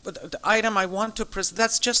the item I want to present,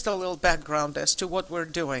 that's just a little background as to what we're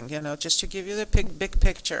doing, just to give you the big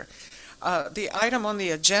picture. The item on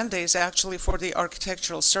the agenda is actually for the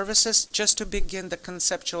architectural services, just to begin the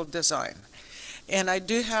conceptual design. And I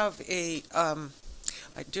do have a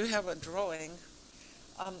drawing.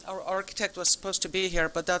 Our architect was supposed to be here,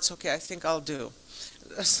 but that's okay. I think I'll do.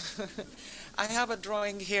 I have a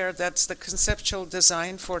drawing here that's the conceptual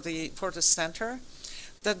design for the center.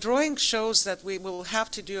 The drawing shows that we will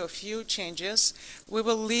have to do a few changes. We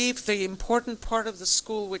will leave the important part of the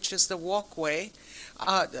school, which is the walkway.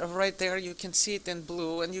 Right there, you can see it in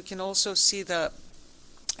blue, and you can also see the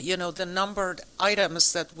numbered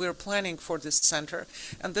items that we're planning for this center.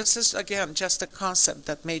 And this is, again, just a concept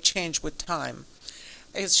that may change with time.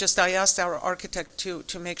 It's just I asked our architect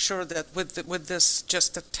to make sure that with this,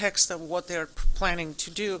 just the text of what they're planning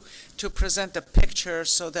to do, to present a picture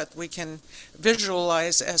so that we can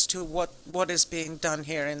visualize as to what is being done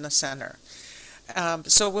here in the center.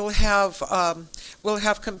 So we'll have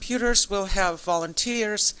computers, we'll have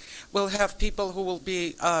volunteers, we'll have people who will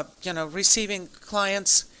be receiving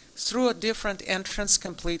clients through a different entrance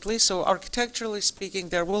completely. So architecturally speaking,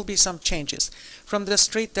 there will be some changes. From the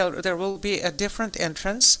street, there will be a different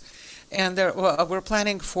entrance, and we're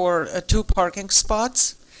planning for 2 parking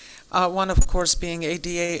spots. One, of course, being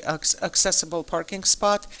ADA accessible parking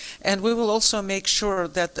spot, and we will also make sure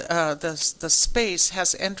that the space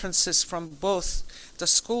has entrances from both the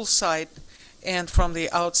school side and from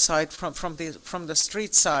the outside, from the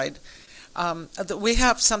street side. We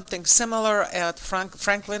have something similar at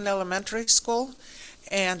Franklin Elementary School,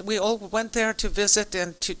 and we all went there to visit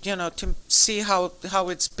and to see how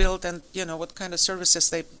it's built and what kind of services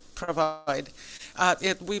they provide.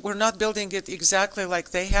 We were not building it exactly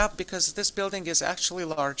like they have, because this building is actually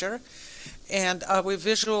larger, and we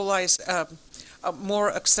visualize more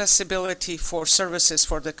accessibility for services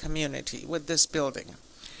for the community with this building.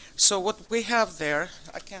 So what we have there,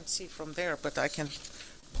 I can't see from there, but I can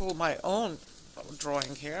pull my own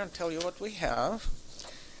drawing here and tell you what we have.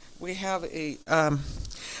 We have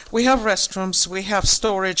we have restrooms, we have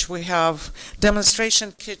storage, we have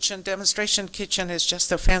demonstration kitchen. Demonstration kitchen is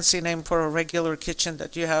just a fancy name for a regular kitchen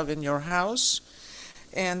that you have in your house.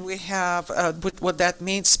 And we have, what that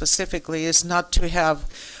means specifically is not to have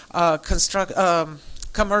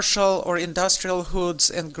commercial or industrial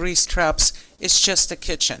hoods and grease traps. It's just a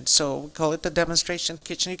kitchen. So we call it the demonstration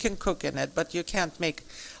kitchen. You can cook in it, but you can't make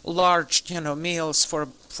large, meals for a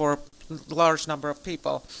large number of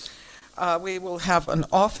people. We will have an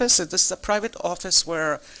office. This is a private office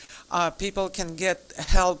where people can get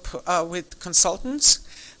help with consultants.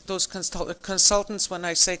 Those consultants, when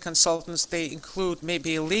I say consultants, they include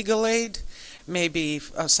maybe legal aid, maybe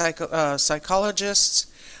psychologists,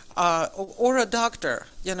 or a doctor.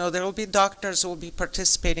 There will be doctors who will be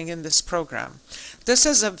participating in this program. This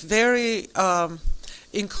is a very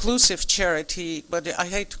inclusive charity, but I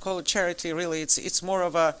hate to call it charity, really. It's more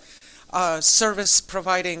of a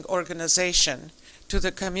service-providing organization to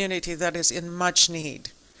the community that is in much need.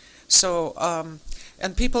 So,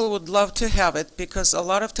 and people would love to have it because a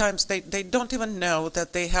lot of times they don't even know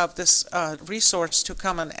that they have this resource to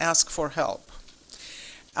come and ask for help.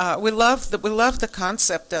 We love the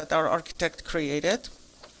concept that our architect created.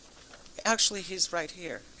 Actually, he's right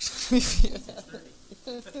here.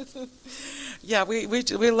 Yeah,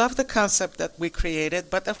 we love the concept that we created,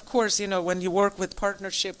 but of course, when you work with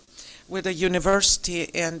partnership with a university,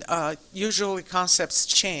 and usually concepts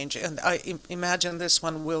change, and I imagine this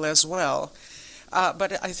one will as well.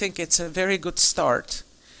 But I think it's a very good start.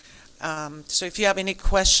 So if you have any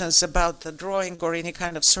questions about the drawing or any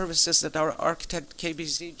kind of services that our architect,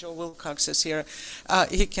 KBZ, Joe Wilcox, is here,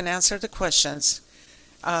 he can answer the questions.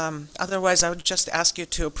 Otherwise, I would just ask you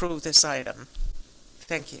to approve this item.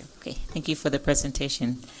 Thank you. Okay, thank you for the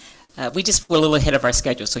presentation. We just were a little ahead of our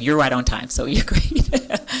schedule, so you're right on time, so you're great.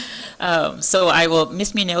 So I will,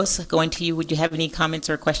 Ms. Munoz, going to you, would you have any comments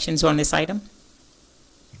or questions on this item?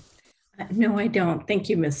 No, I don't. Thank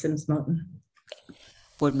you, Ms. Sims-Moton.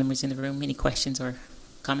 Board members in the room, any questions or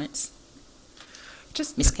comments?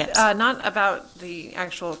 Just Ms. Capps? Not about the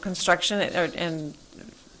actual construction and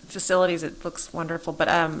facilities. It looks wonderful, but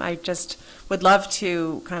I just would love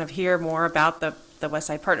to kind of hear more about the West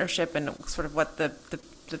Side Partnership and sort of what the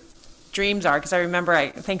dreams are, because I remember,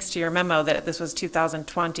 thanks to your memo, that this was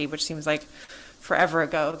 2020, which seems like forever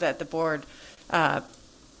ago, that the board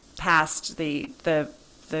passed the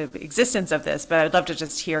existence of this, but I'd love to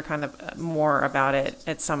just hear kind of more about it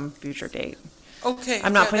at some future date. Okay.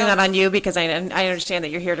 I'm not putting that on you because I understand that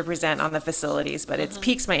you're here to present on the facilities, but it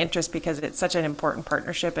piques my interest because it's such an important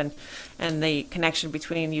partnership, and the connection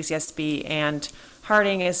between UCSB and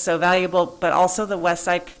Harding is so valuable, but also the West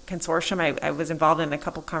Side Consortium. I was involved in a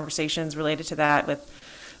couple conversations related to that with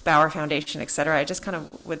Bauer Foundation, et cetera.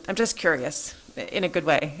 I'm just curious in a good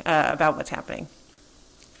way about what's happening.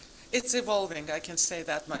 It's evolving, I can say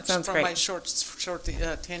that much. Sounds From great. my short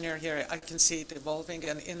tenure here, I can see it evolving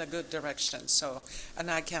and in a good direction. So,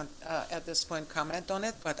 and I can't at this point comment on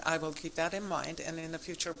it, but I will keep that in mind, and in the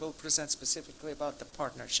future we'll present specifically about the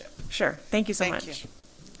partnership. Sure. Thank you so much. Thank you.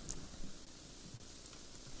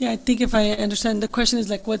 Yeah, I think if I understand, the question is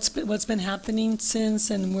like what's been happening since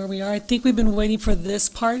and where we are. I think we've been waiting for this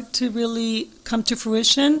part to really come to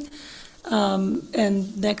fruition.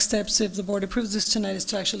 And next steps, if the board approves this tonight, is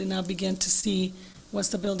to actually now begin to see once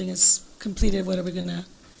the building is completed,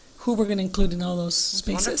 who we're gonna include in all those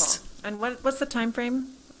spaces. Wonderful. And what's the time frame?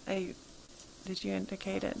 Did you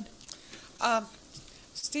indicate it?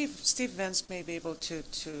 Steve Vance may be able to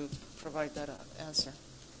provide that answer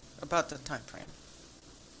about the time frame.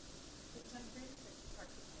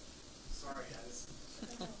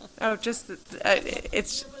 Oh, just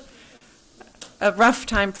it's a rough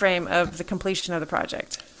time frame of the completion of the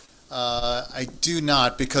project. I do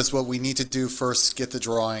not, because what we need to do first, get the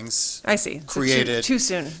drawings I see. created. So too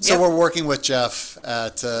soon. So Yep. we're working with Jeff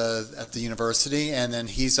at the university, and then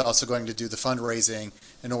he's also going to do the fundraising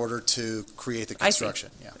in order to create the I see.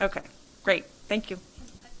 construction. Yeah. Okay, great. Thank you.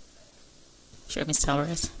 Sure, Ms.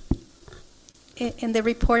 Tavares. In the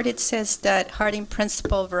report, it says that Harding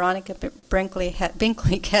principal Veronica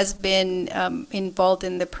Binkley has been involved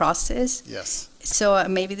in the process. Yes. So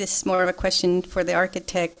maybe this is more of a question for the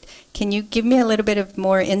architect. Can you give me a little bit of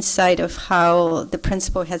more insight of how the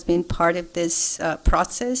principal has been part of this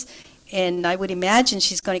process? And I would imagine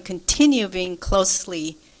she's going to continue being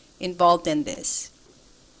closely involved in this.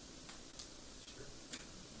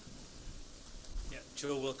 Yeah,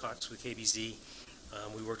 Joe Wilcox with KBZ.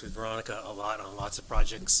 We worked with Veronica a lot on lots of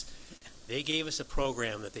projects. They gave us a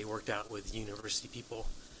program that they worked out with university people,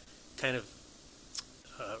 kind of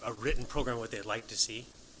a written program what they'd like to see.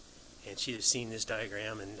 And she has seen this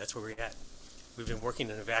diagram, and that's where we're at. We've been working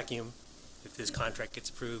in a vacuum. If this contract gets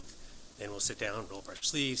approved, then we'll sit down, roll up our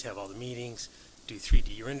sleeves, have all the meetings, do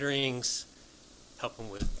 3D renderings, help them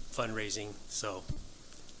with fundraising. So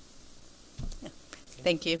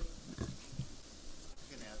Thank you.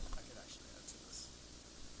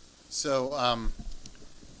 So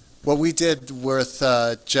what we did with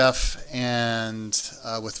Jeff and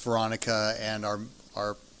with Veronica and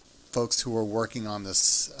our folks who were working on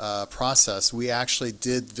this process, we actually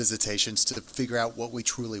did visitations to figure out what we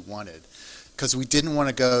truly wanted. Because we didn't want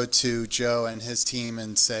to go to Joe and his team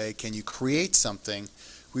and say, can you create something?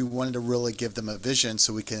 We wanted to really give them a vision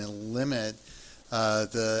so we can limit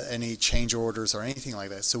any change orders or anything like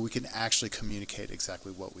that, so we can actually communicate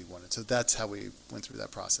exactly what we wanted. So that's how we went through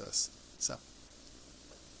that process. So.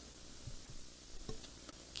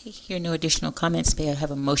 Okay, here are no additional comments. May I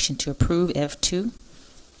have a motion to approve F2?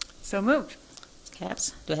 So moved.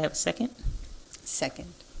 Caps, do I have a second?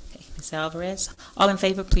 Second. Okay, Ms. Alvarez. All in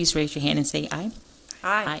favor, please raise your hand and say aye.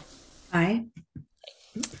 Aye. Aye.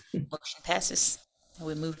 Motion passes. Now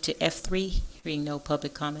we move to F3, hearing no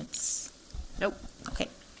public comments. Nope. Okay,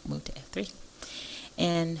 move to F3.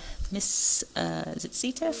 And Miss, is it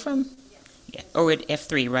Sita from? Yeah, or at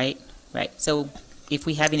F3, right? Right. So if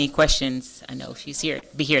we have any questions, I know she's here,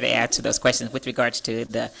 be here to answer those questions with regards to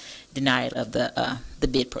the denial of the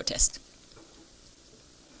bid protest.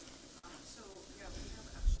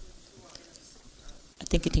 I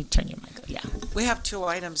think you need to turn your mic on. Yeah. We have two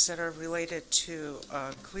items that are related to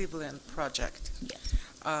Cleveland project. Yes.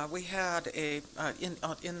 We had in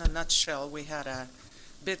the nutshell, we had a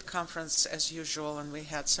bid conference as usual, and we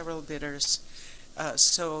had several bidders.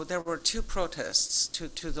 So there were two protests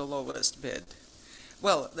to the lowest bid.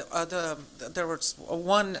 Well, there was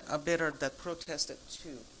one bidder that protested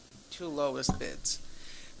two lowest bids.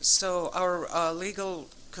 So our legal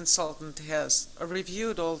consultant has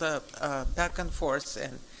reviewed all the back and forth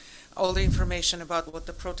and all the information about what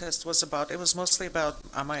the protest was about. It was mostly about,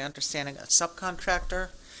 my understanding, a subcontractor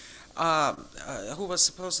who was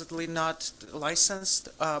supposedly not licensed,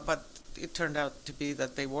 but it turned out to be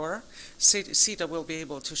that they were. CETA will be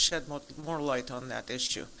able to shed more light on that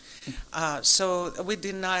issue. So we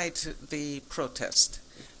denied the protest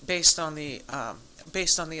based on the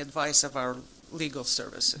advice of our legal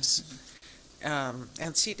services. And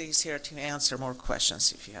CETA is here to answer more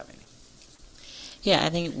questions if you have any. Yeah, I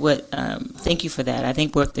think thank you for that. I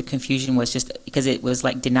think what the confusion was just because it was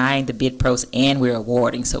like denying the bid pros and we're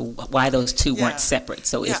awarding, so why those two weren't separate.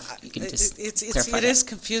 So if you can just clarify it is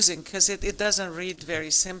confusing because it doesn't read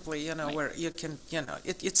very simply, right. Where you can,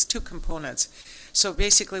 it's two components. So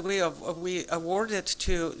basically we awarded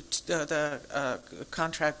to the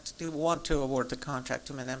contract, we want to award the contract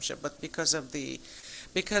to Menemsha, but because of the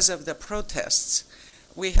protests,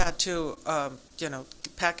 we had to,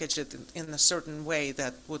 package it in a certain way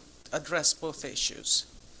that would address both issues.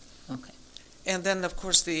 Okay. And then, of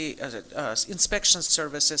course, the inspection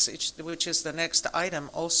services, which is the next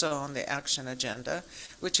item also on the action agenda,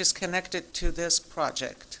 which is connected to this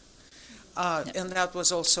project. And that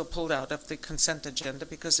was also pulled out of the consent agenda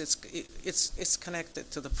because it's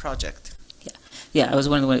connected to the project. Yeah, I was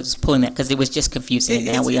one of the ones pulling that because it was just confusing.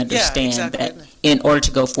 And now we understand that in order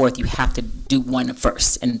to go forth, you have to do one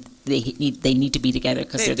first, and they need to be together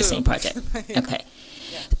because they're the same project. Okay.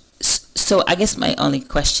 Yeah. So I guess my only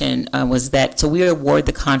question was that, so we award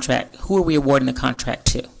the contract, who are we awarding the contract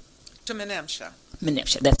to? To Menemsha.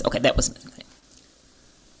 Menemsha, that's, okay, that was,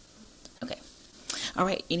 okay. All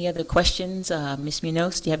right, any other questions? Ms.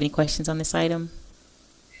 Munoz, do you have any questions on this item?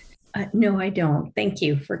 No, I don't. Thank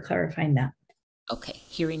you for clarifying that. Okay,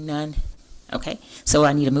 hearing none. Okay, so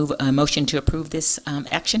I need a motion to approve this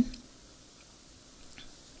action.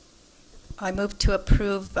 I move to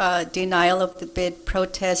approve denial of the bid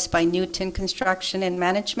protest by Newton Construction and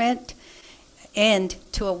Management and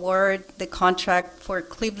to award the contract for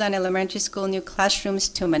Cleveland Elementary School new classrooms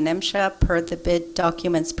to Menemsha per the bid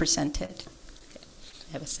documents presented. Okay.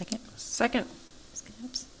 Have a second? Second.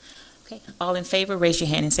 Okay, all in favor, raise your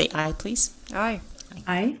hand and say aye, please. Aye.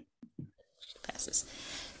 Aye. Passes.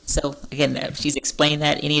 So again, she's explained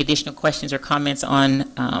that. Any additional questions or comments on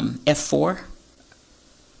F4?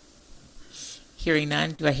 Hearing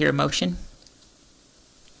none, do I hear a motion?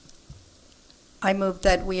 I move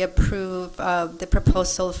that we approve the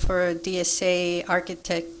proposal for DSA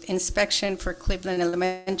architect inspection for Cleveland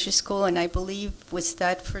Elementary School, and I believe, was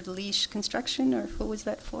that for Leash Construction, or who was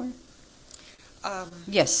that for?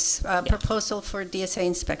 Yes, proposal for DSA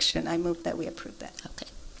inspection. I move that we approve that. Okay.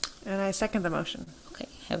 And I second the motion. Okay,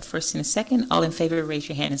 have a first and a second. All in favor, raise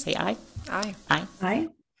your hand and say aye. Aye. Aye. Aye.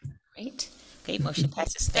 Great. Okay, motion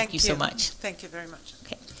passes. Thank you so much. Thank you very much.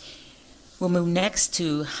 Okay. We'll move next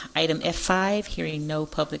to item F5, hearing no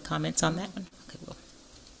public comments on that one. Okay,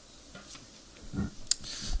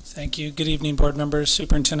 Thank you. Good evening, board members,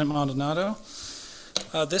 Superintendent Maldonado.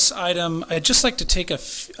 This item, I'd just like to take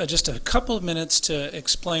just a couple of minutes to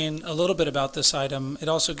explain a little bit about this item. It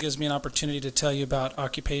also gives me an opportunity to tell you about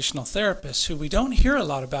occupational therapists, who we don't hear a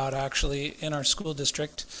lot about actually in our school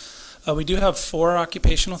district. We do have 4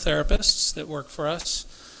 occupational therapists that work for us.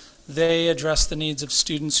 They address the needs of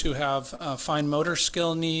students who have fine motor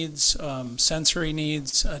skill needs, sensory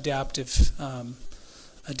needs, adaptive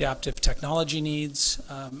technology needs,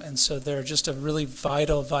 and so they're just a really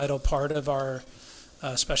vital part of our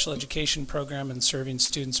special education program and serving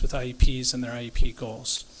students with IEPs and their IEP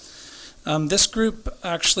goals. This group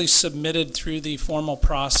actually submitted through the formal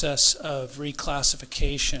process of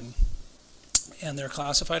reclassification, and they're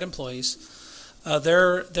classified employees.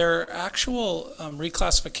 Their actual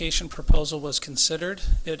reclassification proposal was considered.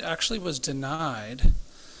 It actually was denied.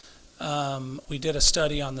 We did a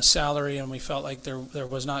study on the salary, and we felt like there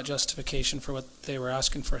was not justification for what they were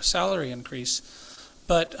asking for a salary increase.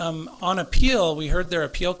 But on appeal, we heard their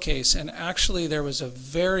appeal case, and actually there was a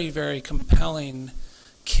very, very compelling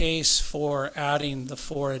case for adding the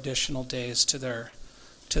 4 additional days to their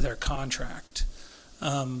contract,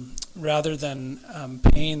 rather than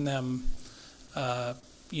paying them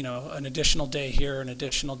an additional day here, an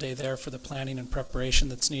additional day there for the planning and preparation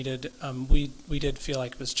that's needed. We did feel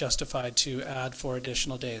like it was justified to add 4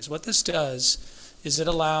 additional days. What this does is it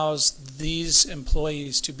allows these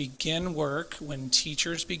employees to begin work when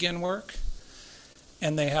teachers begin work,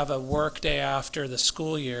 and they have a work day after the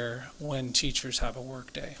school year when teachers have a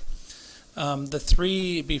work day. The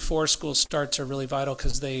 3 before school starts are really vital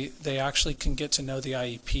because they actually can get to know the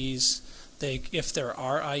IEPs. If there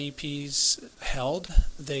are IEPs held,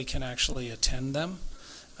 they can actually attend them.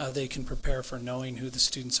 They can prepare for knowing who the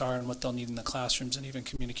students are and what they'll need in the classrooms, and even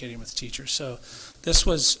communicating with teachers. So this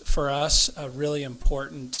was, for us, a really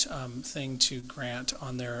important thing to grant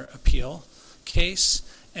on their appeal case.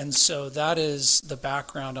 And so that is the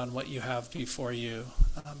background on what you have before you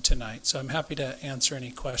tonight. So I'm happy to answer any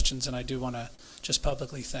questions, and I do want to just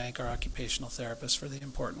publicly thank our occupational therapists for the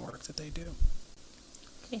important work that they do.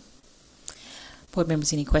 Okay. Board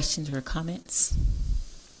members, any questions or comments?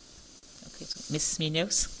 Okay, so Mrs.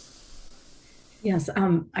 Munoz. Yes,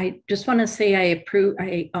 I just want to say I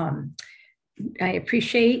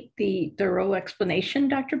appreciate the thorough explanation,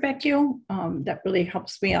 Dr. Becchio. That really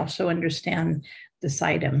helps me also understand this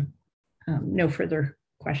item. No further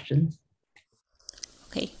questions.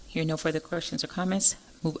 Okay, here no further questions or comments.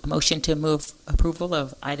 A motion to move approval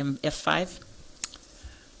of item F5.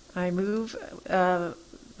 I move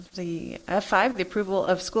the F5, the approval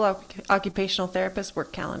of school occupational therapist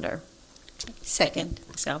work calendar. Second.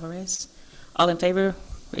 Ms. Alvarez. All in favor,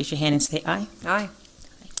 raise your hand and say aye. Aye.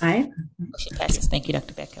 Aye. Motion passes. Thank you,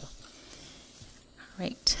 Dr. Becco. All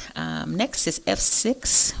right. Next is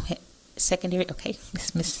F6, secondary. Okay,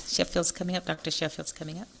 Ms. Sheffield's coming up. Dr. Sheffield's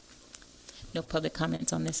coming up. No public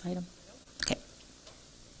comments on this item? Okay.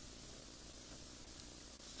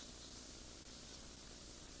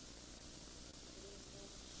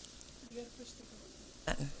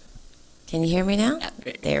 Can you hear me now?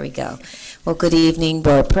 There we go. Well, good evening,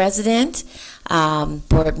 Board President,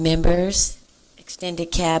 Board members,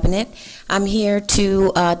 extended cabinet. I'm here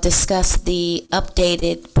to discuss the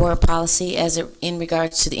updated board policy in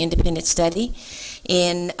regards to the independent study.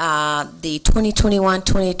 In the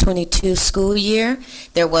 2021-2022 school year,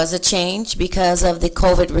 there was a change because of the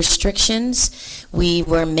COVID restrictions. We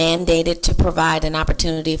were mandated to provide an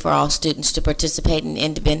opportunity for all students to participate in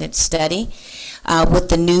independent study. With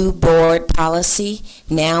the new board policy,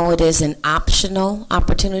 now it is an optional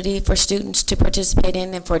opportunity for students to participate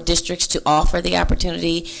in and for districts to offer the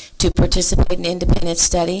opportunity to participate in independent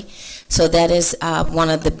study. So that is one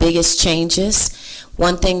of the biggest changes.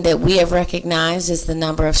 One thing that we have recognized is the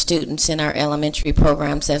number of students in our elementary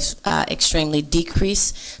programs has extremely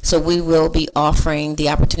decreased. So we will be offering the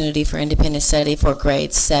opportunity for independent study for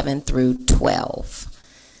grades 7 through 12.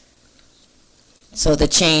 So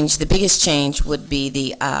the biggest change would be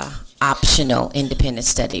the optional independent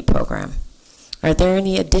study program. Are there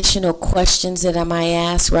any additional questions that I might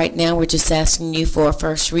ask? Right now we're just asking you for a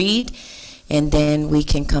first read, and then we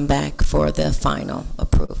can come back for the final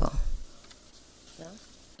approval.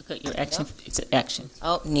 Okay, your action, it's an action.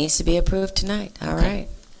 Oh, it needs to be approved tonight. All right.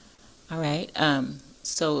 All right.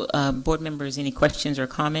 So board members, any questions or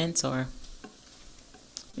comments, or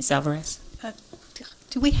Ms. Alvarez?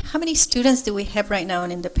 How many students do we have right now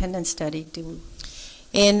in independent study?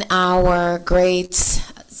 In our grades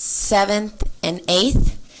 7th and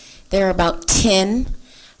 8th, there are about 10.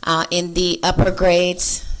 In the upper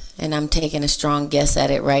grades, and I'm taking a strong guess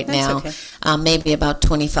at it right now, okay. Maybe about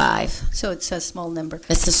 25. So it's a small number.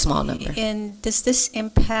 It's a small number. And does this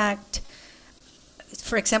impact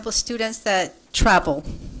for example, students that travel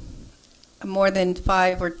more than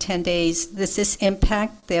 5 or 10 days, does this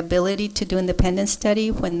impact the ability to do independent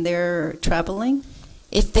study when they're traveling?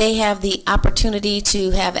 If they have the opportunity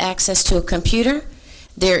to have access to a computer,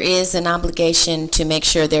 there is an obligation to make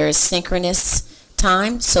sure there is synchronous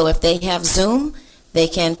time. So if they have Zoom, they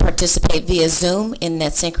can participate via Zoom in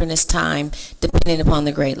that synchronous time, depending upon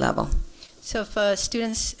the grade level. So if a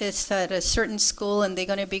student is at a certain school and they're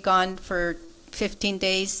going to be gone for 15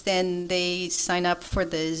 days, then they sign up for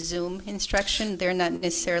the Zoom instruction. They're not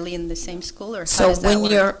necessarily in the same school, or how So does that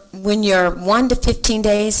work? when you're 1 to 15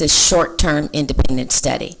 days is short-term independent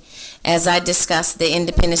study. As I discussed the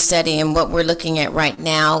independent study and what we're looking at right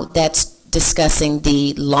now, that's discussing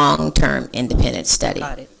the long-term independent study.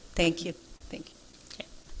 Got it. Thank you. Thank you. Okay.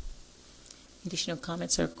 Additional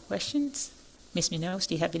comments or questions? Ms. Munoz,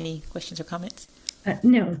 do you have any questions or comments?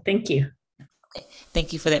 No, thank you.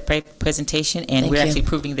 Thank you for that presentation, and Thank we're you. actually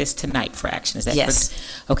approving this tonight for action. Is that Yes.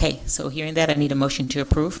 correct? Okay, so hearing that, I need a motion to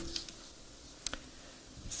approve.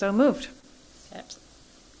 So moved.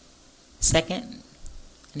 Second?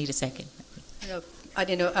 I need a second. No, I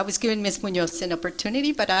didn't know. I was giving Ms. Munoz an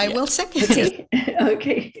opportunity, but I Yeah. will second it.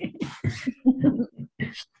 Okay.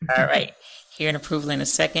 All right, hearing approval in a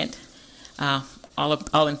second.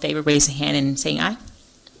 All in favor, raise a hand and saying aye.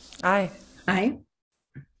 Aye. Aye.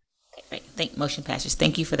 Okay, great. Motion passes.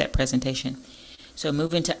 Thank you for that presentation. So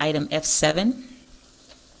moving to item F7.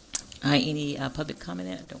 Any public comment?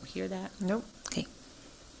 I don't hear that. Nope. Okay.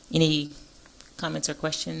 Any comments or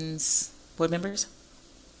questions, board members?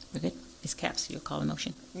 We're good. Ms. Capps, you'll call a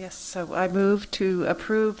motion. Yes, so I move to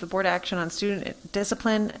approve the board action on student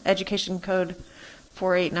discipline, Education Code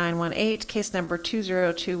 48918, case number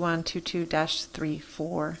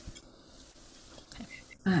 202122-34.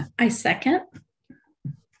 I second.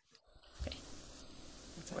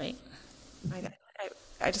 That's right.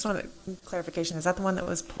 I just want a clarification. Is that the one that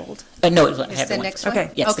was pulled? No, it was Is the next one?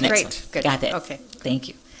 Okay. Yes, Okay, the next great. one. Good. Got that. Okay. Thank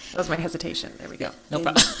you. That was my hesitation. There we go. No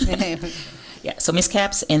problem. Yeah, so Ms.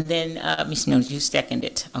 Capps and then Ms. Jones, you second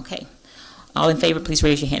it. Okay. All in favor, please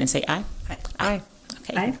raise your hand and say aye. Aye.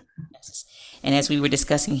 Okay. Aye. And as we were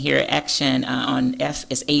discussing here, action on F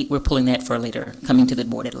is 8. We're pulling that for later, coming to the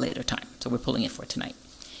board at a later time. So we're pulling it for tonight.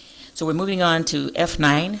 So we're moving on to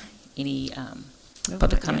F9. Any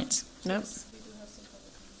public comments? No.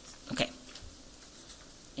 Okay.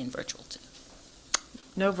 In virtual too.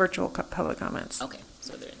 No virtual public comments. Okay,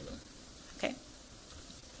 so they're in the room. Okay.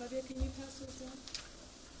 Claudia, can you pass those down?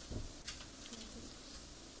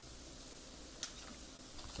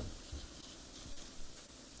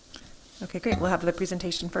 Okay, great. We'll have the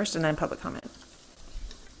presentation first and then public comment.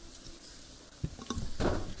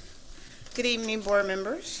 Good evening, board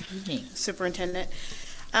members, Evening. superintendent.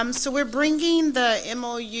 So we're bringing the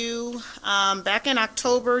MOU, back in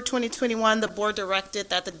October 2021, the board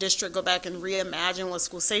directed that the district go back and reimagine what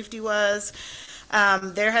school safety was.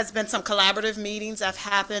 There has been some collaborative meetings that have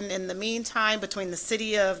happened in the meantime between the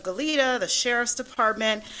city of Goleta, the sheriff's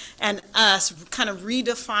department, and us, kind of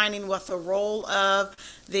redefining what the role of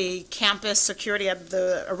the campus security,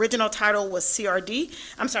 the original title was SRD,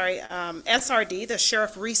 the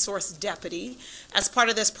Sheriff Resource Deputy. As part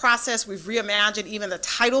of this process, we've reimagined even the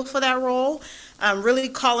title for that role, really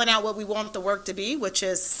calling out what we want the work to be, which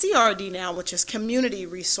is CRD now, which is Community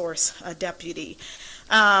Resource Deputy.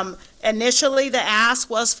 Initially, the ask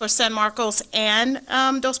was for San Marcos and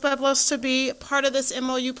Dos Pueblos to be part of this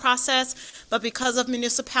MOU process, but because of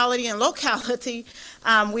municipality and locality,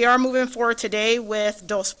 we are moving forward today with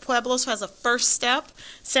Dos Pueblos as a first step.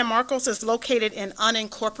 San Marcos is located in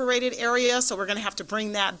unincorporated area, so we're going to have to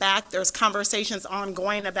bring that back. There's conversations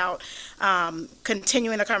ongoing about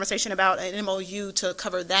continuing the conversation about an MOU to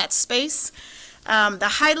cover that space. The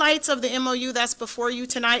highlights of the MOU that's before you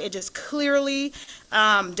tonight, it just clearly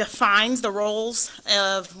defines the roles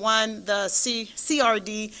of the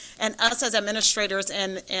CRD and us as administrators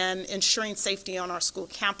and ensuring safety on our school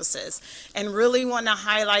campuses. And really want to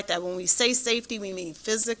highlight that when we say safety, we mean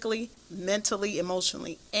physically, mentally,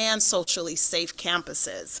 emotionally, and socially safe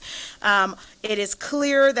campuses. It is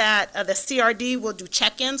clear that the CRD will do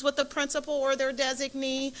check-ins with the principal or their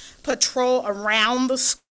designee, patrol around the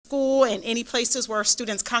school and any places where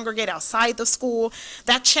students congregate outside the school.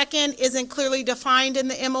 That check-in isn't clearly defined in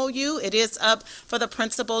the MOU. It is up for the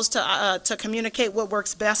principals to communicate what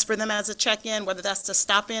works best for them as a check-in, whether that's to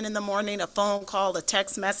stop in the morning, a phone call, a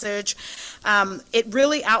text message. It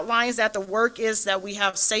really outlines that the work is that we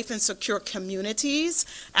have safe and secure communities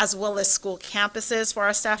as well as school campuses for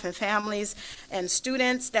our staff and families and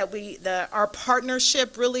students, that our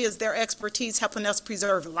partnership really is their expertise helping us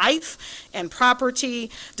preserve life and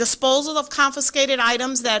property, disposal of confiscated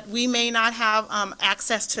items that we may not have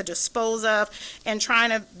access to dispose of, and trying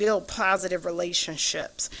to build positive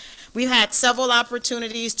relationships. We've had several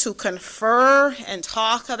opportunities to confer and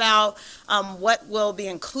talk about what will be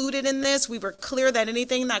included in this. We were clear that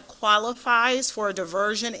anything that qualifies for a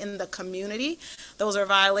diversion in the community, those are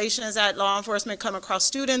violations that law enforcement come across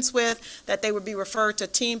students with, that they would be referred to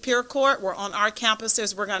teen peer court. We're on our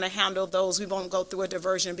campuses, we're going to handle those. We won't go through a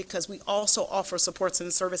diversion because we also offer supports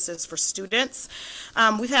and services for students.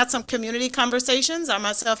 We've had some community conversations. I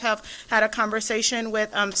myself have had a conversation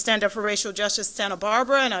with Stand Up for Racial Justice Santa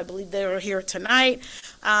Barbara, and I believe they were here tonight,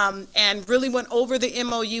 and really went over the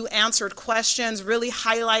MOU, answered questions, really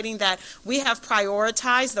highlighting that we have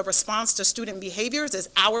prioritized the response to student behaviors as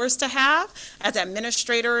ours to have as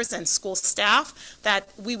administrators and school staff, that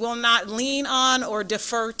we will not lean on or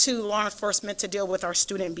defer to law enforcement to deal with our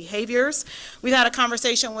student behaviors. We've had a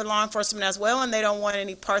conversation with law enforcement as well, and they don't want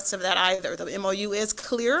any parts of that either. The MOU is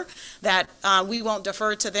clear that we won't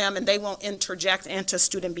defer to them and they won't interject into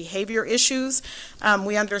student behavior issues.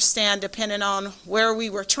 We understand, depending on where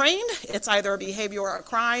we were trained, it's either a behavior or a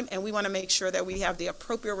crime, and we want to make sure that we have the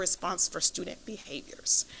appropriate response for student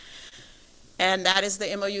behaviors. And that is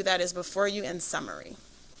the MOU that is before you in summary.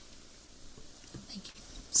 Thank you.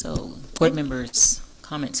 So, board members,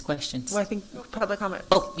 comments, questions? Well, I think public comment.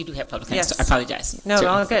 Oh, you do have public comments. Yes. I apologize. No, Sure.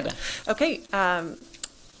 all good. Okay,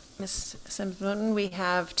 Ms. Sims-Moten, we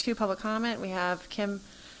have two public comment. We have Kim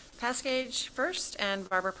Pascage first and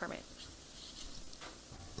Barbara Permate.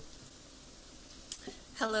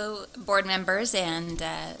 Hello, board members and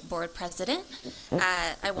board president.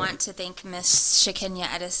 I want to thank Ms. Shekinah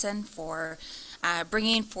Edison for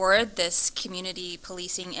bringing forward this community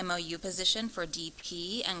policing MOU position for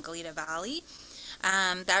DP and Goleta Valley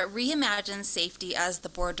that reimagines safety as the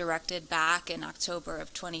board directed back in October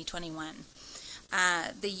of 2021.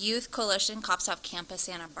 The Youth Coalition Cops Off Campus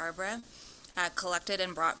Santa Barbara collected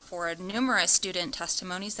and brought forward numerous student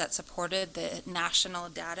testimonies that supported the national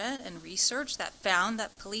data and research that found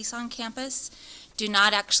that police on campus do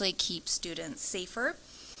not actually keep students safer,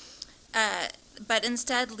 but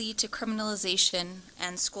instead lead to criminalization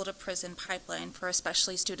and school-to-prison pipeline for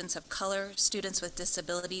especially students of color, students with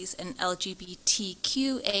disabilities, and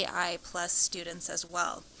LGBTQAI+ students as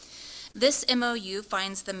well. This MOU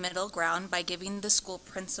finds the middle ground by giving the school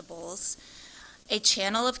principals a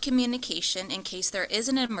channel of communication in case there is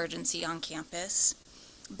an emergency on campus,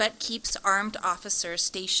 but keeps armed officers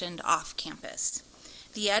stationed off campus.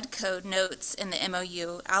 The Ed Code notes in the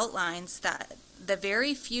MOU outlines that the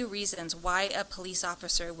very few reasons why a police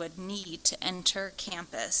officer would need to enter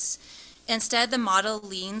campus. Instead, the model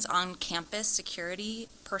leans on campus security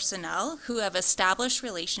personnel who have established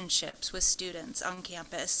relationships with students on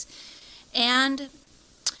campus and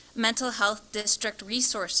mental health district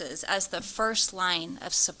resources as the first line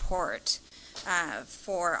of support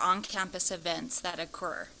for on-campus events that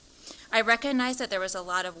occur. I recognize that there was a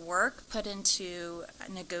lot of work put into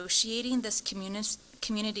negotiating this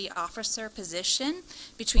community officer position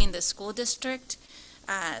between the school district,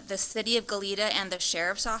 the city of Goleta, and the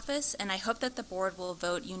sheriff's office, and I hope that the board will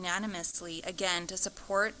vote unanimously again to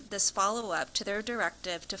support this follow-up to their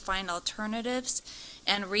directive to find alternatives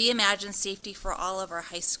and reimagine safety for all of our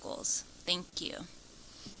high schools. Thank you.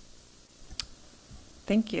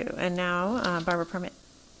 Thank you. And now, Barbara Permate.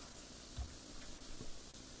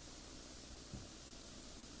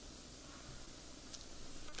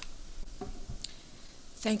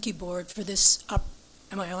 Thank you, board, for this.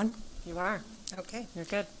 Am I on? You are. Okay. You're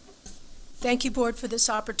good. Thank you, board, for this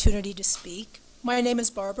opportunity to speak. My name is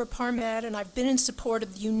Barbara Parmet, and I've been in support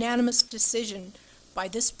of the unanimous decision by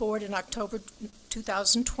this board in October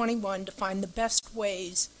 2021 to find the best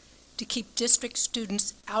ways to keep district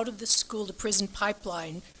students out of the school-to-prison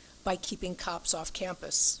pipeline by keeping cops off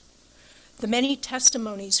campus. The many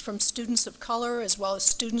testimonies from students of color, as well as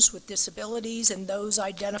students with disabilities and those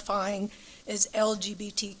identifying as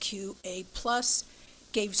LGBTQA+,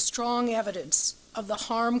 gave strong evidence of the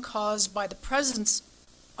harm caused by the presence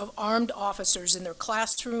of armed officers in their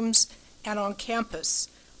classrooms and on campus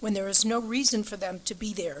when there is no reason for them to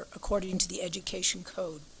be there, according to the Education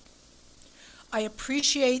Code. I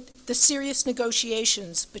appreciate the serious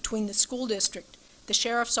negotiations between the school district, the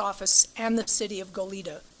sheriff's office, and the city of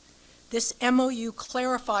Goleta. This MOU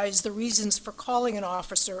clarifies the reasons for calling an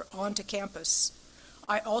officer onto campus.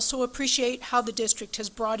 I also appreciate how the district has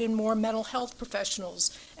brought in more mental health professionals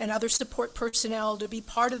and other support personnel to be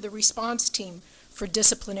part of the response team for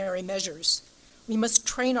disciplinary measures. We must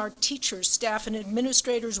train our teachers, staff, and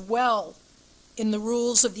administrators well in the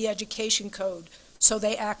rules of the Education Code so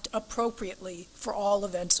they act appropriately for all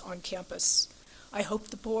events on campus. I hope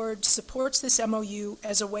the board supports this MOU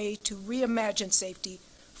as a way to reimagine safety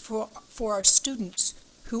for our students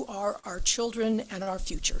who are our children and our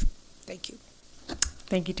future. Thank you.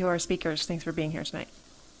 Thank you to our speakers. Thanks for being here tonight.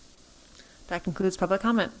 That concludes public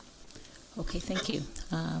comment. Okay, thank you.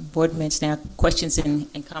 Board members now, questions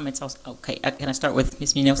and comments also. Okay, can I start with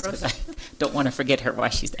Ms. Munoz? Because I don't want to forget her while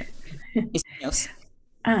she's there. Ms. Munoz.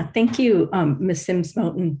 Thank you, Ms.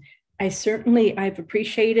 Sims-Moton. I've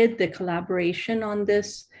appreciated the collaboration on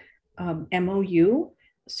this MOU,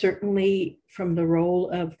 certainly from the role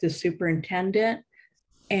of the superintendent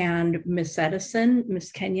and Ms. Edison,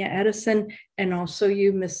 Ms. Kenya Edison, and also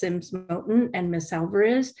you, Ms. Sims-Moton and Ms.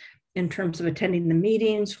 Alvarez, in terms of attending the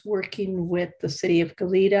meetings, working with the city of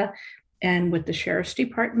Goleta and with the Sheriff's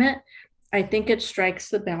Department. I think it strikes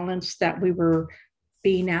the balance that we were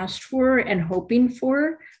being asked for and hoping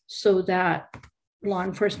for, so that law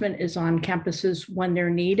enforcement is on campuses when they're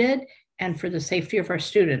needed and for the safety of our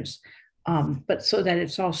students. But so that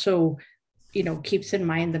it's also, keeps in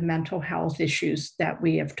mind the mental health issues that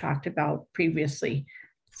we have talked about previously.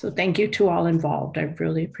 So thank you to all involved. I've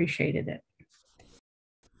really appreciated it.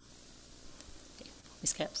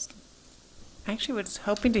 Ms. Capps. I actually was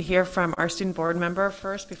hoping to hear from our student board member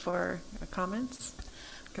first before comments.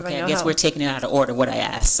 Okay, I guess we're taking it out of order what I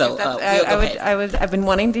asked. So I've been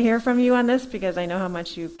wanting to hear from you on this because I know how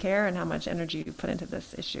much you care and how much energy you put into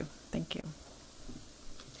this issue. Thank you.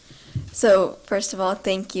 So first of all,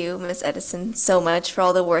 thank you, Ms. Edison, so much for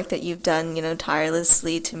all the work that you've done,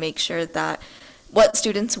 tirelessly to make sure that what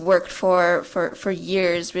students worked for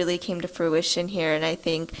years really came to fruition here. And I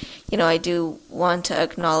think, I do want to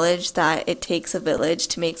acknowledge that it takes a village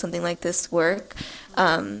to make something like this work,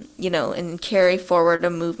 and carry forward a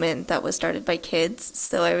movement that was started by kids.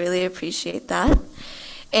 So I really appreciate that.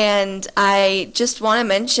 And I just want to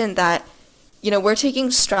mention that, we're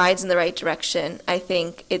taking strides in the right direction. I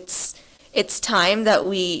think it's time that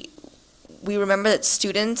we remember that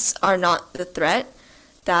students are not the threat,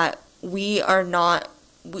 that we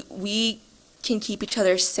can keep each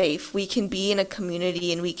other safe. We can be in a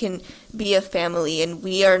community and we can be a family, and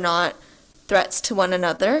we are not threats to one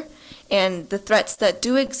another. And the threats that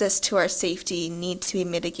do exist to our safety need to be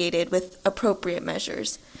mitigated with appropriate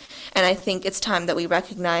measures. And I think it's time that we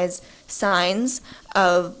recognize signs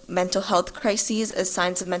of mental health crises as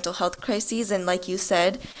signs of mental health crises, and like you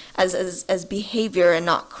said, as behavior and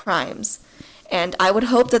not crimes. And I would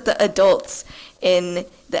hope that the adults in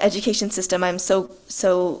the education system I'm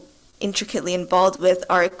so intricately involved with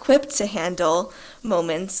are equipped to handle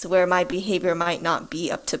moments where my behavior might not be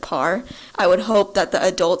up to par. I would hope that the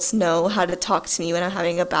adults know how to talk to me when I'm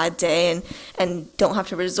having a bad day and don't have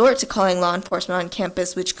to resort to calling law enforcement on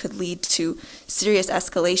campus, which could lead to serious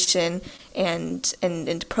escalation and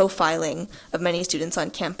profiling of many students on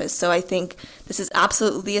campus. So I think this is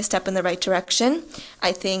absolutely a step in the right direction.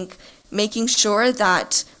 I think making sure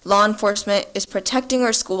that law enforcement is protecting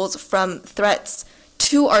our schools from threats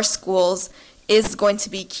to our schools is going to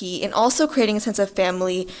be key, and also creating a sense of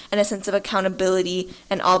family and a sense of accountability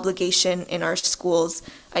and obligation in our schools.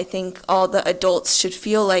 I think all the adults should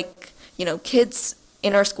feel like, kids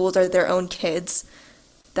in our schools are their own kids,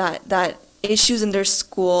 that issues in their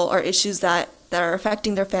school are issues that are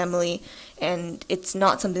affecting their family, and it's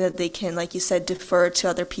not something that they can, like you said, defer to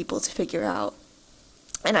other people to figure out.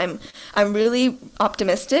 And I'm really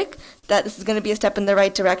optimistic that this is going to be a step in the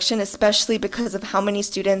right direction, especially because of how many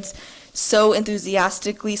students so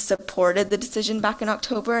enthusiastically supported the decision back in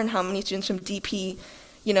October, and how many students from DP,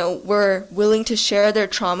 were willing to share their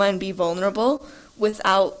trauma and be vulnerable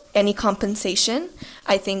without any compensation.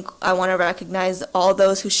 I think I want to recognize all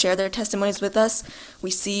those who share their testimonies with us.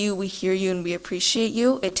 We see you, we hear you, and we appreciate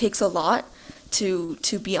you. It takes a lot to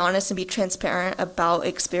be honest and be transparent about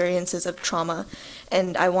experiences of trauma.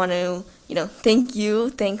 And I want to, thank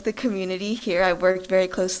the community here. I worked very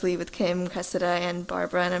closely with Kim, Cressida, and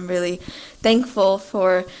Barbara, and I'm really thankful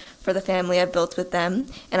for the family I've built with them.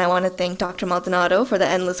 And I want to thank Dr. Maldonado for the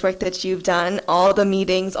endless work that you've done, all the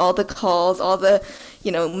meetings, all the calls, all the,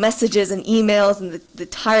 messages and emails, and the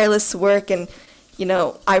tireless work. And,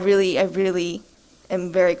 I really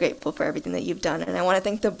am very grateful for everything that you've done. And I want to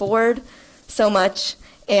thank the board so much.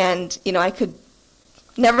 And, I could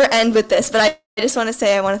never end with this, but I just want to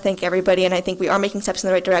say I want to thank everybody, and I think we are making steps in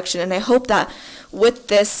the right direction. And I hope that with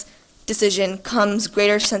this decision comes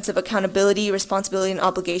greater sense of accountability, responsibility, and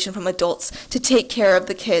obligation from adults to take care of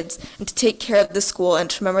the kids and to take care of the school, and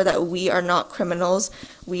to remember that we are not criminals.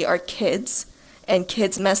 We are kids, and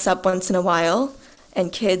kids mess up once in a while,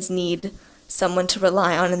 and kids need someone to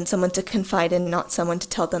rely on and someone to confide in, not someone to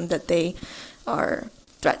tell them that they are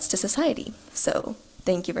threats to society. So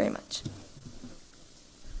thank you very much.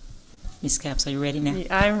 Ms. Capps, are you ready now?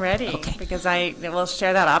 I'm ready, Okay. because I will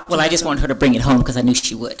share that optimism. Well, I just wanted her to bring it home because I knew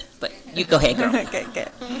she would, but you go ahead, girl. Okay, good.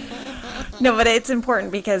 No, but it's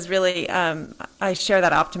important because really, I share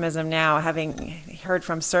that optimism now, having heard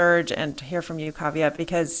from Serge and hear from you, Kavya,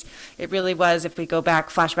 because it really was, if we go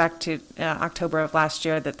back, flash back to October of last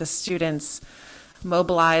year, that the students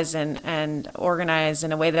mobilized and organized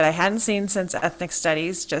in a way that I hadn't seen since ethnic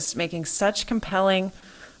studies, just making such compelling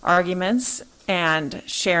arguments and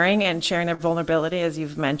sharing their vulnerability, as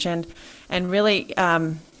you've mentioned, and really,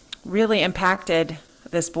 really impacted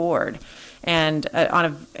this board, and on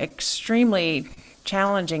an extremely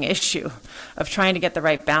challenging issue of trying to get the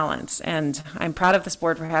right balance. And I'm proud of this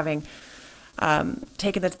board for having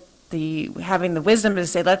taken having the wisdom to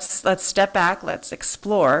say, let's step back, let's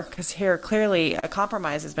explore, because here clearly a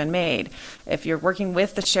compromise has been made. If you're working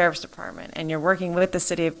with the Sheriff's Department, and you're working with the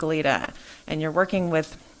City of Goleta, and you're working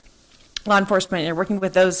with law enforcement, you're working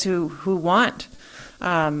with those who want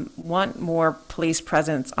more police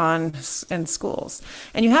presence in schools,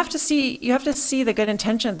 and you have to see the good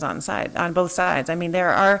intentions on both sides. I mean,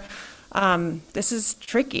 there are. This is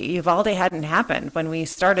tricky. Uvalde hadn't happened when we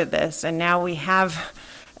started this, and now we have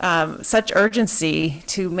such urgency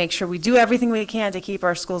to make sure we do everything we can to keep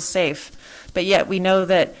our schools safe. But yet we know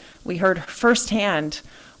that we heard firsthand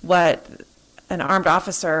what an armed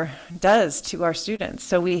officer does to our students.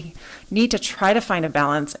 So we need to try to find a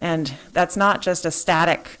balance, and that's not just a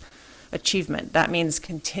static achievement. That means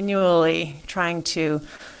continually trying to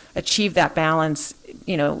achieve that balance,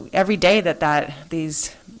 every day that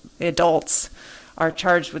these adults are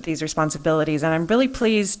charged with these responsibilities. And I'm really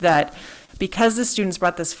pleased that because the students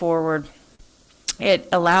brought this forward, it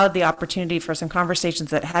allowed the opportunity for some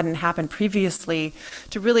conversations that hadn't happened previously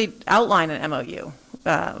to really outline an MOU.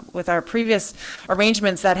 With our previous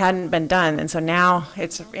arrangements, that hadn't been done, and so now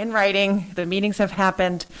it's in writing, the meetings have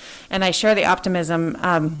happened, and I share the optimism.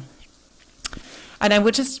 And I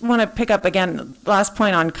would just want to pick up again, last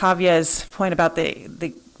point on Kavya's point about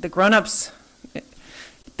the grown-ups,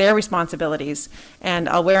 their responsibilities, and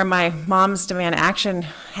I'll wear my Moms Demand Action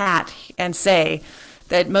hat and say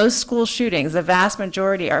that most school shootings, the vast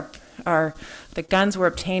majority are the guns were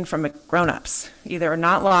obtained from grown-ups, either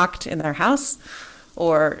not locked in their house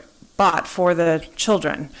or bought for the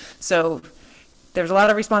children. So there's a lot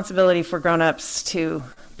of responsibility for grown-ups to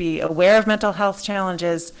be aware of mental health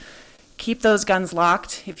challenges, keep those guns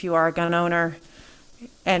locked if you are a gun owner,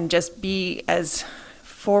 and just be as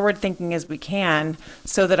forward-thinking as we can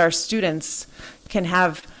so that our students can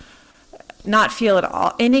not feel at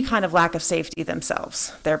all any kind of lack of safety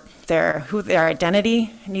themselves. Their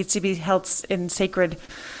identity needs to be held in sacred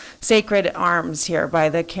arms here by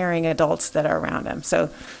the caring adults that are around them. So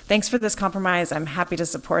thanks for this compromise. I'm happy to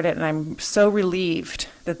support it, and I'm so relieved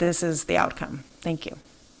that this is the outcome. Thank you.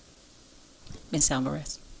 Ms.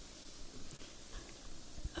 Alvarez.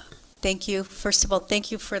 Thank you. First of all,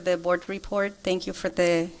 thank you for the board report. Thank you for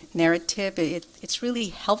the narrative. It's really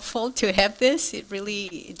helpful to have this. It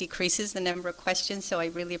really decreases the number of questions, so I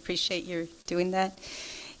really appreciate your doing that.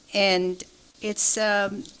 And it's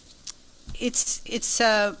a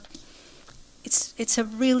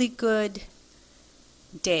really good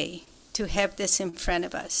day to have this in front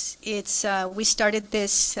of us. We started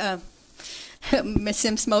this, Ms.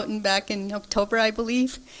 Sims-Moten, back in October, I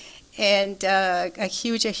believe, and a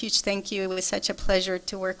huge thank you. It was such a pleasure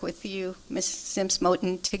to work with you, Ms.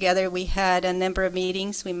 Sims-Moten. Together, we had a number of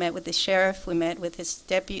meetings. We met with the sheriff. We met with his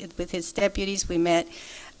deputies. We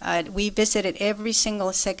visited every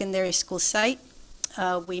single secondary school site.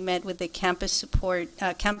 We met with the campus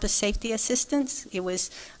safety assistants. It was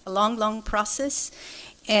a long process,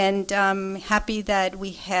 and I'm happy that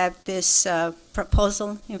we have this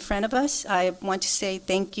proposal in front of us. I want to say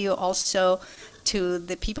thank you also to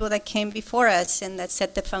the people that came before us and that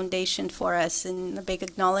set the foundation for us, and a big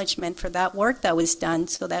acknowledgement for that work that was done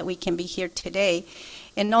so that we can be here today.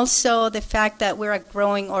 And also the fact that we're a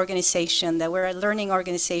growing organization, that we're a learning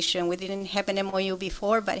organization. We didn't have an MOU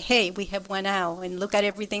before, but hey, we have one now, and look at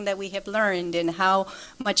everything that we have learned and how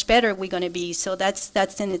much better we're going to be. So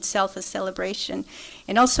that's in itself a celebration.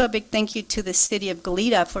 And also a big thank you to the City of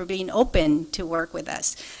Goleta for being open to work with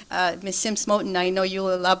us. Ms. Sims-Moten, I know you'll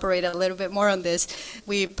elaborate a little bit more on this.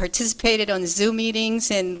 We participated on Zoom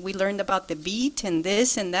meetings, and we learned about the beat and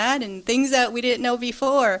this and that and things that we didn't know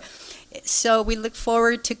before. So we look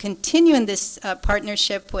forward to continuing this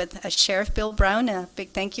partnership with Sheriff Bill Brown. A big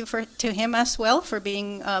thank you to him as well for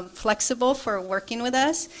being flexible, for working with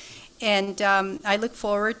us. And I look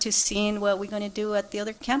forward to seeing what we're going to do at the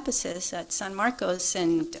other campuses at San Marcos.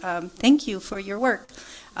 And thank you for your work.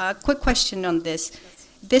 Quick question on this.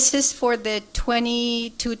 This is for the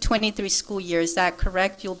 22-23 school year, is that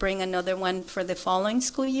correct? You'll bring another one for the following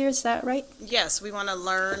school year, is that right? Yes, we want to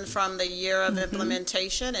learn from the year of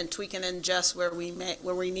implementation and tweak and adjust where we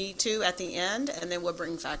need to at the end, and then we'll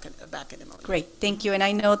bring back an MOU. Great, thank you. And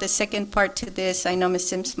I know the second part to this, I know Ms.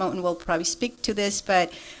 Sims-Moten will probably speak to this,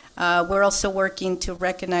 but we're also working to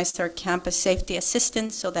recognize our campus safety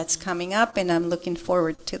assistants, so that's coming up, and I'm looking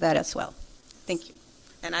forward to that as well. Thank you.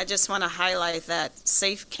 And I just want to highlight that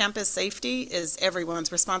campus safety is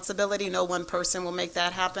everyone's responsibility. No one person will make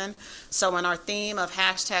that happen. So in our theme of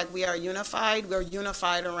 #We Are Unified, we're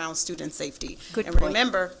unified around student safety. Good and point.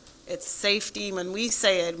 remember, it's safety. When we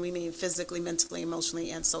say it, we mean physically, mentally,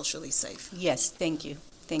 emotionally, and socially safe. Yes, thank you.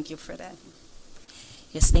 Thank you for that.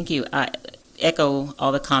 Yes, thank you. I echo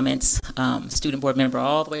all the comments, student board member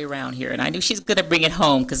all the way around here, and I knew she's going to bring it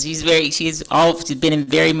home because she's been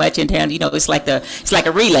very much in town. You know, it's like a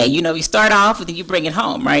relay. You know, you start off and then you bring it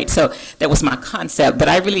home, right? So that was my concept. But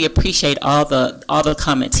I really appreciate all the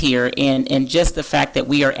comments here and just the fact that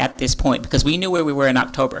we are at this point, because we knew where we were in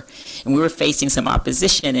October, and we were facing some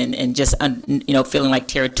opposition and just feeling like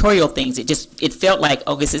territorial things. It felt like,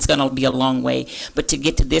 oh, this is going to be a long way, but to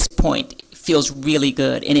get to this point feels really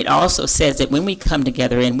good. And it also says that when we come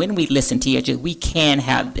together and when we listen to each other, we can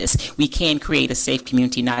have this. We can create a safe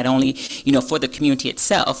community, not only, for the community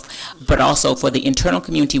itself, but also for the internal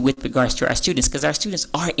community with regards to our students, because our students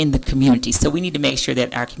are in the community. So we need to make sure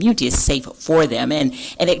that our community is safe for them and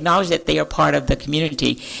acknowledge that they are part of the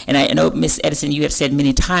community. And I know, Ms. Edison, you have said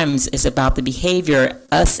many times is about the behavior,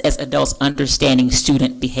 us as adults understanding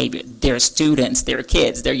student behavior. They're students, they're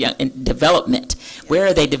kids, they're young in development. Where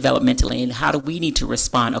are they developmentally, and how do we need to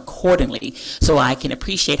respond accordingly, so I can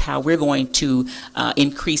appreciate how we're going to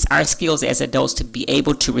increase our skills as adults to be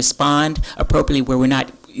able to respond appropriately where we're not,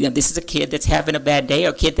 this is a kid that's having a bad day, or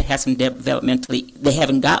a kid that has some developmentally, they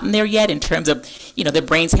haven't gotten there yet in terms of, their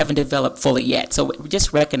brains haven't developed fully yet. So we're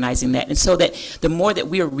just recognizing that. And so that the more that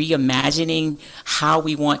we are reimagining how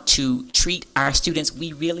we want to treat our students,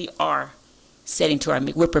 we really are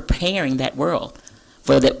we're preparing that world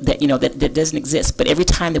for that doesn't exist. But every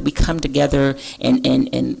time that we come together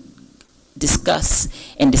and discuss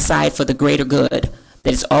and decide for the greater good,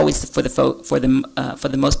 that it's always for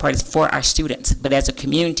the most part is for our students. But as a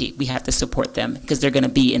community, we have to support them because they're going to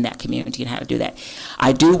be in that community and how to do that.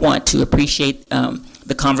 I do want to appreciate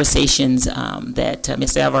the conversations that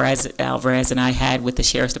Mr. Alvarez and I had with the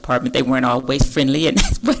Sheriff's Department. They weren't always friendly,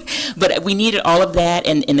 but we needed all of that,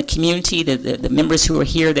 and in the community, the members who were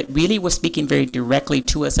here that really were speaking very directly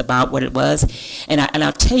to us about what it was. And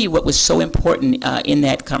I'll tell you what was so important in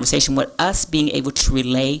that conversation, what us being able to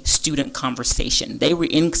relay student conversation. They were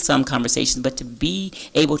in some conversations, but to be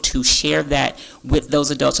able to share that with those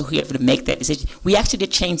adults who were able to make that decision, we actually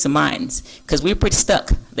did change some minds, because we were pretty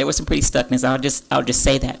stuck. There was some pretty stuckness. I'll just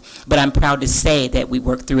say that. But I'm proud to say that we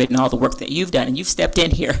worked through it, and all the work that you've done, and you've stepped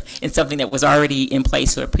in here in something that was already in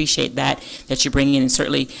place. So I appreciate that you're bringing in, and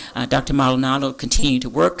certainly Dr. Maldonado continue to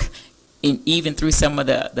work even through some of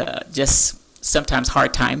the just sometimes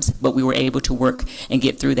hard times, but we were able to work and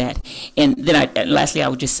get through that. And then lastly, I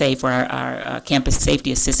would just say for our campus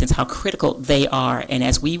safety assistants, how critical they are. And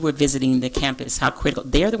as we were visiting the campus, how critical,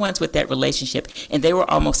 they're the ones with that relationship, and they were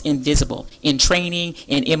almost invisible in training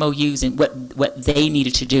and MOUs and what they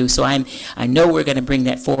needed to do. So I know we're going to bring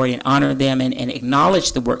that forward and honor them and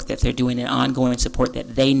acknowledge the work that they're doing and ongoing support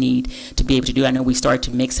that they need to be able to do. I know we started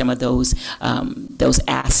to make some of those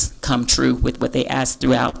asks come true with what they asked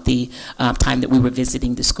throughout the time that we were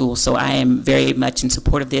visiting the school. So I am very much in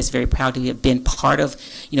support of this, very proud to have been part of,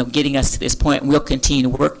 getting us to this point. We'll continue to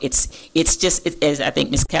work. It's just, as I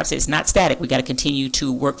think Ms. Cap said, it's not static. We got to continue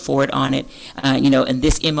to work forward on it, and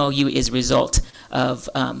this MOU is a result of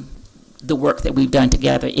the work that we've done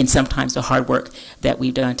together, and sometimes the hard work that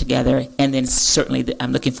we've done together. And then certainly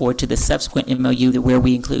I'm looking forward to the subsequent MOU where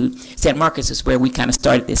we include San Marcos, is where we kind of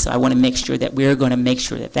started this. So I want to make sure that we're going to make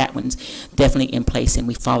sure that one's definitely in place and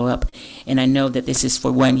we follow up. And I know that this is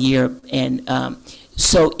for 1 year. And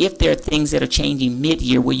so if there are things that are changing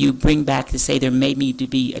mid-year, will you bring back to say there may need to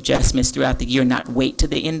be adjustments throughout the year, not wait to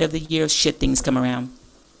the end of the year should things come around?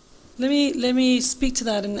 Let me speak to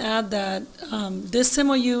that and add that this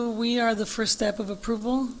MOU, we are the first step of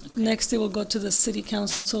approval. Okay. Next, it will go to the City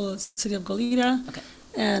Council, City of Goleta, okay,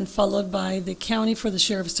 and followed by the county for the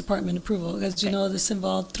Sheriff's Department approval. As you know, this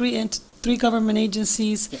involved three government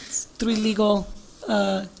agencies, yes, 3 legal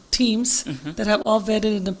teams that have all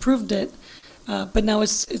vetted and approved it. But now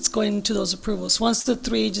it's going to those approvals. Once the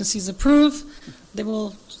 3 agencies approve, then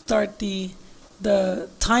we'll start the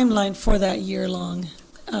timeline for that year-long.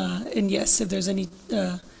 And yes, if there's any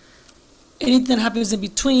anything that happens in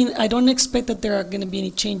between, I don't expect that there are going to be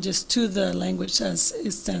any changes to the language as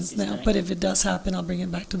it stands now. But if it does happen, I'll bring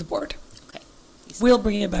it back to the board. Okay. We'll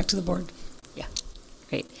bring it back to the board. Yeah,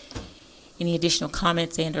 great. Any additional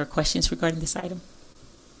comments and or questions regarding this item?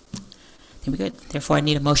 Then we're good. Therefore, I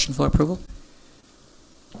need a motion for approval.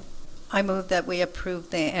 I move that we approve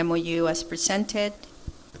the MOU as presented.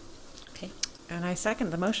 Okay. And I second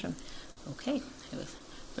the motion. Okay.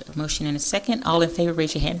 A motion and a second. All in favor,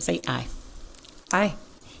 raise your hand and say aye. Aye.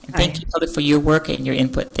 And thank you, Philip, for your work and your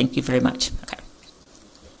input. Thank you very much. Okay.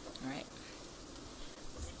 All right.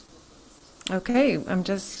 Okay, I'm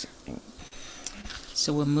just.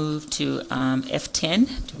 So we'll move to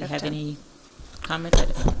F10. Do we have F10. any comments?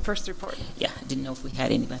 First report. Yeah, I didn't know if we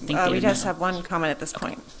had any, but I think We they're just not. have one comment at this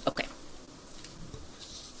point. Okay.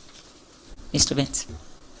 Mr. Vince.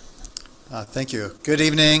 Thank you. Good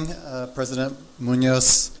evening, President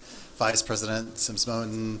Munoz, Vice President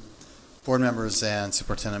Sims-Moten, board members, and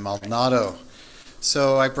Superintendent Maldonado.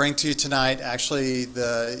 So I bring to you tonight, actually,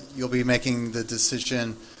 you'll be making the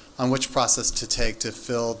decision on which process to take to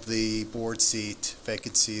fill the board seat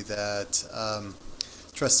vacancy that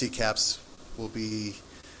Trustee Capps will be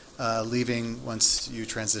leaving once you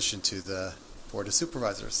transition to the Board of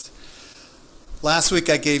Supervisors. Last week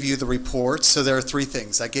I gave you the report, so there are three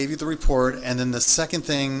things. I gave you the report, and then the second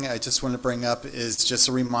thing I just want to bring up is just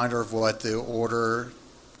a reminder of what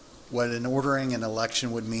an ordering an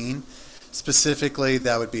election would mean. Specifically,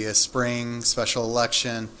 that would be a spring special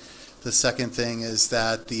election. The second thing is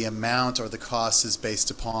that the amount or the cost is based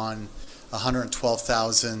upon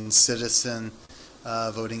 112,000 citizen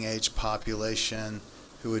voting age population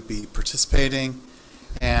who would be participating.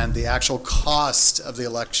 And the actual cost of the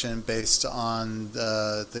election based on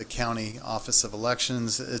the county office of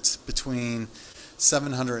elections, it's between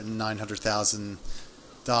 $700,000 and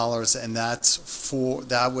 $900,000, and that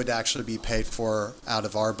would actually be paid for out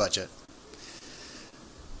of our budget.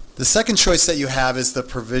 The second choice that you have is the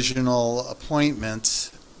provisional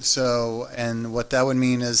appointment. So, and what that would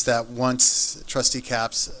mean is that once Trustee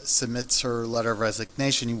Capps submits her letter of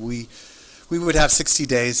resignation, we would have 60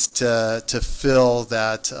 days to fill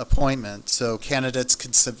that appointment. So candidates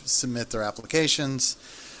can submit their applications,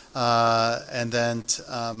 and then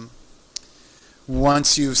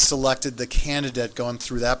once you've selected the candidate going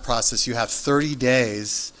through that process, you have 30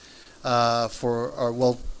 days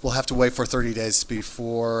we'll have to wait for 30 days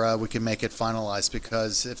before we can make it finalized,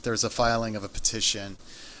 because if there's a filing of a petition,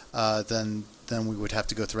 then we would have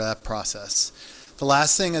to go through that process. The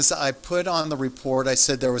last thing is I put on the report, I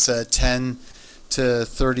said there was a $10,000 to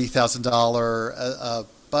 $30,000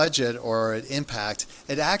 budget or an impact.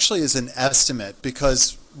 It actually is an estimate,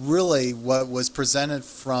 because really what was presented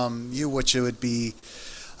from you, which it would be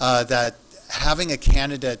that having a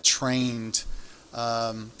candidate trained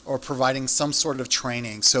or providing some sort of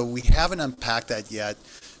training. So we haven't unpacked that yet.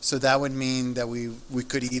 So that would mean that we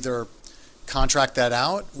could either contract that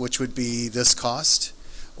out, which would be this cost,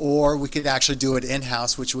 or we could actually do it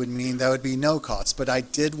in-house, which would mean that would be no cost. But I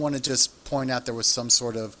did want to just point out there was some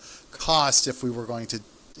sort of cost if we were going to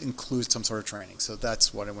include some sort of training. So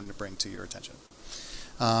that's what I wanted to bring to your attention.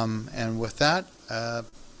 And with that,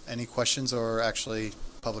 any questions or actually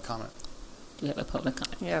public comment? Do we have a public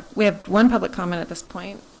comment? Yeah, we have one public comment at this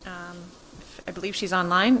point. I believe she's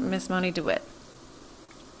online, Ms. Moni DeWitt.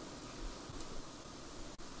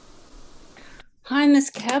 Hi, Ms.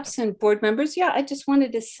 Capps and board members. Yeah, I just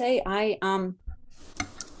wanted to say I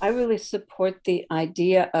really support the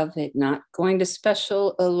idea of it not going to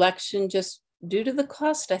special election just due to the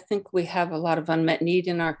cost. I think we have a lot of unmet need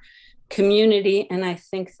in our community, and I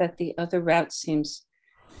think that the other route seems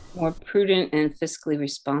more prudent and fiscally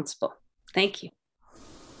responsible. Thank you.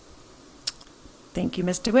 Thank you,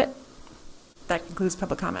 Ms. DeWitt. That concludes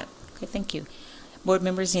public comment. Okay, thank you. Board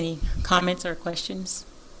members, any comments or questions?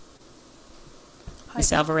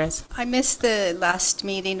 Ms. Alvarez? I missed the last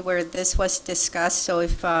meeting where this was discussed, so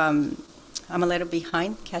if I'm a little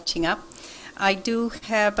behind catching up. I do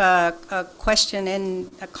have a question and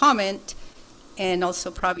a comment, and also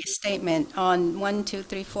probably a statement on 1, 2,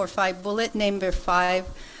 3, 4, 5, bullet number 5.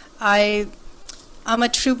 I'm a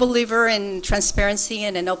true believer in transparency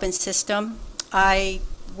and an open system. My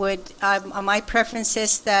preference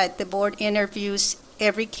is that the board interviews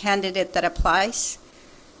every candidate that applies.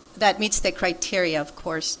 That meets the criteria, of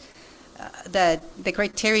course. That the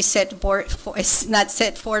criteria is not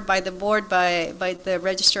set forward by the board, by the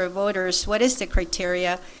Register of Voters. What is the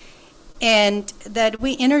criteria? And that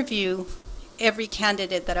we interview every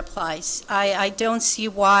candidate that applies. I don't see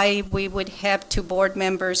why we would have 2 board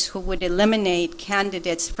members who would eliminate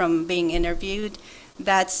candidates from being interviewed.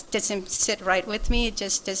 that doesn't sit right with me. It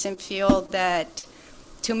just doesn't feel that,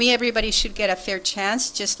 to me, everybody should get a fair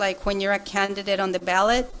chance, just like when you're a candidate on the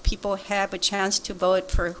ballot, people have a chance to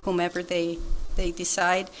vote for whomever they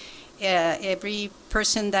decide. Every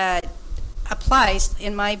person that applies,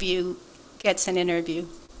 in my view, gets an interview.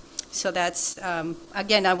 So that's,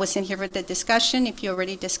 again, I wasn't here for the discussion. If you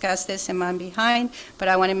already discussed this, I'm behind, but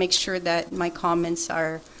I want to make sure that my comments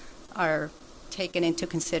are taken into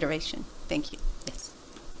consideration. Thank you. Yes.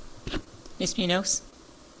 Ms. Munoz?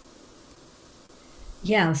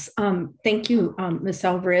 Yes, thank you, Ms.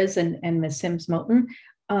 Alvarez and Ms. Sims-Moton.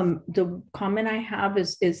 The comment I have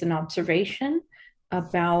is an observation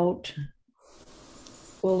about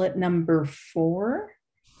bullet number 4,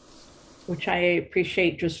 which I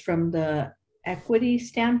appreciate just from the equity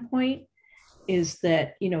standpoint, is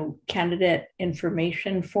that, you know, candidate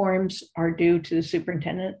information forms are due to the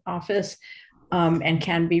superintendent office and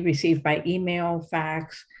can be received by email,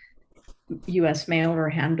 fax, US mail, or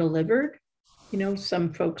hand delivered. You know,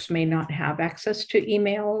 some folks may not have access to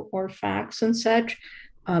email or fax and such.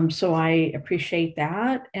 So I appreciate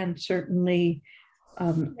that, and certainly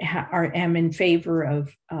am in favor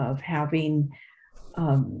of having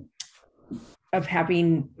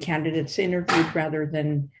candidates interviewed rather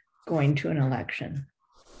than going to an election.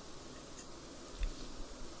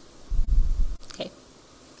 Okay.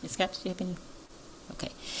 Ms. Scott, do you have any?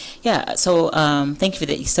 Okay. Yeah, so thank you for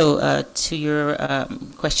that. So to your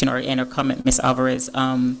question or comment, Ms. Alvarez,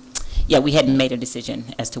 yeah, we hadn't made a decision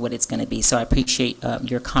as to what it's going to be. So I appreciate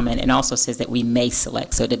your comment, and also says that we may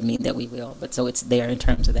select, so it didn't mean that we will, but so it's there in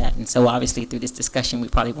terms of that. And so obviously through this discussion, we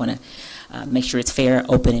probably want to make sure it's fair,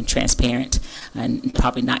 open, and transparent, and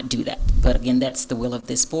probably not do that. But again, that's the will of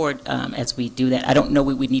this board. As we do that, I don't know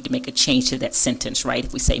we would need to make a change to that sentence, right?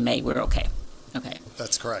 If we say may, we're okay. Okay.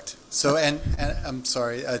 That's correct. So, and I'm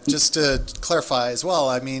sorry, just to clarify as well,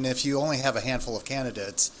 I mean, if you only have a handful of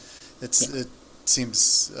candidates, it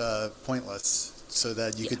seems pointless, so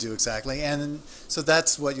that you could do exactly. And so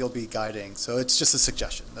that's what you'll be guiding. So it's just a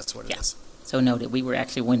suggestion. That's what it is. So noted. We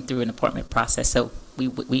went through an appointment process, so we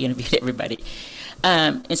interviewed everybody.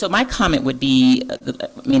 And so my comment would be, I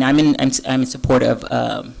mean, I'm in support of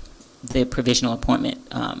the provisional appointment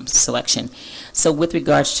selection. So with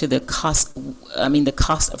regards to the cost, I mean, the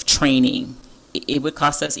cost of training, it would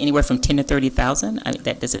cost us anywhere from 10 to 30,000.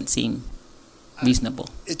 That doesn't seem reasonable.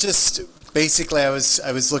 It just basically, I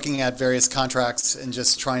was looking at various contracts and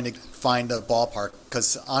just trying to find a ballpark,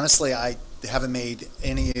 because honestly, I haven't made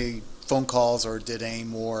any phone calls or did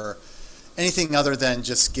anything other than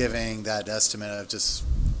just giving that estimate of just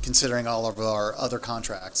considering all of our other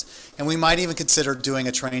contracts. And we might even consider doing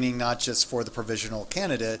a training not just for the provisional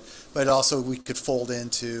candidate, but also we could fold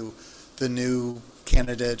into the new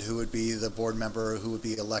candidate who would be the board member who would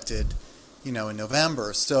be elected, you know, in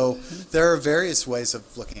November. So there are various ways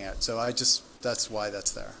of looking at it. So that's why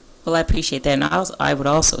that's there. Well, I appreciate that. And I would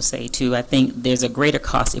also say, too, I think there's a greater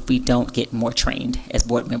cost if we don't get more trained as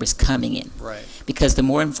board members coming in. Right. Because the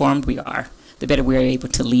more informed we are, the better we're able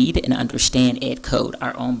to lead and understand Ed Code,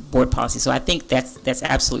 our own board policy. So I think that's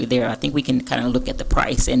absolutely there. I think we can kind of look at the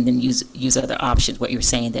price and then use other options, what you're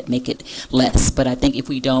saying, that make it less. But I think if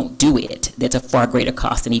we don't do it, there's a far greater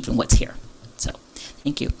cost than even what's here. So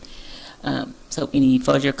thank you. So any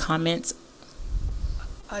further comments?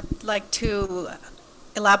 I'd like to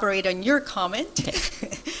elaborate on your comment.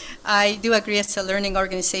 I do agree, as a learning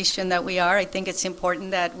organization that we are, I think it's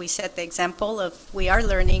important that we set the example of we are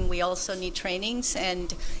learning, we also need trainings,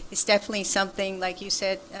 and it's definitely something, like you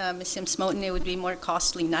said, Ms. Sims-Moton, it would be more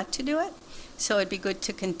costly not to do it. So it'd be good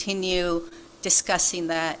to continue discussing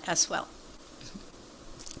that as well.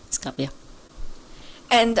 Scott, yeah.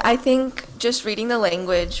 And I think just reading the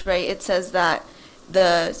language, right, it says that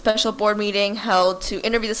the special board meeting held to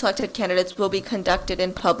interview the selected candidates will be conducted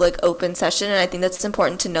in public open session. And I think that's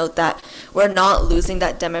important to note that we're not losing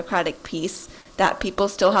that democratic piece, that people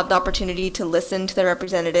still have the opportunity to listen to their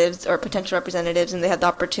representatives or potential representatives, and they have the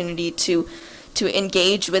opportunity to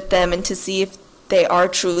engage with them and to see if they are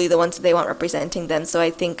truly the ones that they want representing them. So I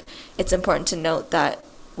think it's important to note that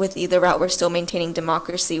with either route, we're still maintaining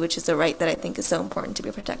democracy, which is a right that I think is so important to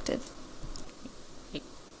be protected.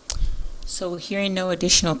 So hearing no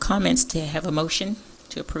additional comments, to have a motion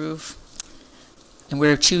to approve. And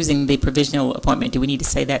we're choosing the provisional appointment. Do we need to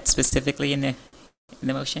say that specifically in the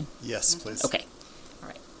motion? Yes, please. Okay. All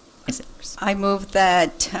right. I move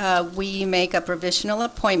that we make a provisional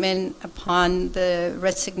appointment upon the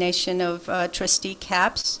resignation of Trustee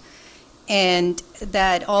Capps, and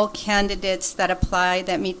that all candidates that apply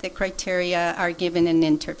that meet the criteria are given an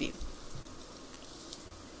interview.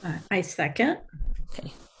 I second.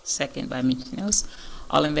 Okay. Second by Ms. Munoz.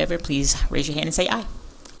 All in favor, please raise your hand and say aye.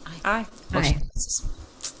 Aye. Motion passes.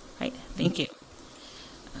 Right, thank you.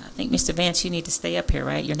 I think, Mr. Vance, you need to stay up here,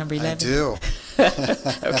 right? You're number 11. I do.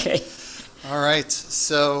 Okay. All right.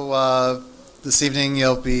 So this evening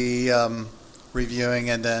you'll be reviewing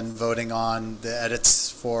and then voting on the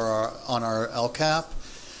edits on our LCAP.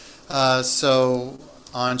 So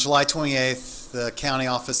on July 28th, the county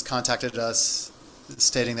office contacted us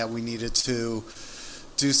stating that we needed to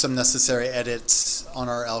do some necessary edits on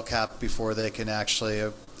our LCAP before they can actually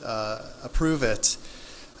approve it.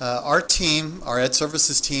 Our team, our Ed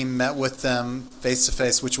Services team, met with them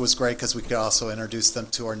face-to-face, which was great because we could also introduce them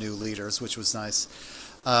to our new leaders, which was nice.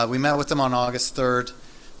 We met with them on August 3rd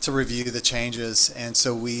to review the changes, and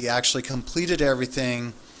so we actually completed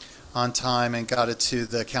everything on time and got it to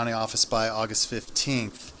the county office by August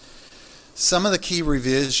 15th. Some of the key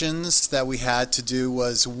revisions that we had to do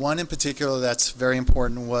was, one in particular that's very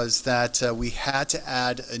important, was that we had to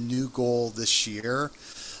add a new goal this year.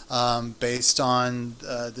 Based on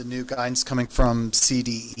the new guidance coming from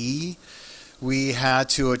CDE, we had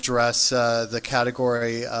to address the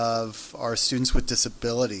category of our students with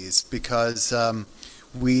disabilities because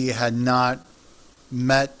we had not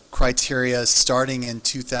met criteria starting in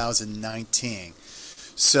 2019.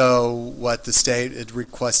 So what the state had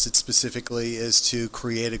requested specifically is to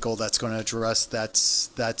create a goal that's going to address that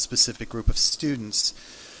specific group of students.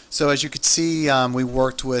 So as you could see, we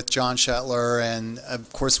worked with John Shetler, and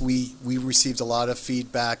of course we received a lot of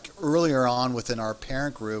feedback earlier on within our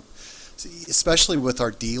parent group, especially with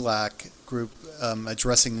our DLAC group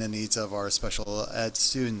addressing the needs of our special ed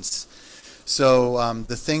students. So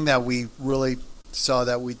the thing that we really saw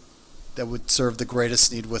that would serve the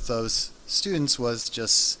greatest need with those students was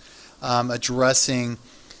just addressing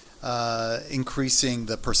increasing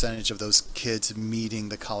the percentage of those kids meeting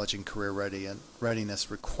the college and career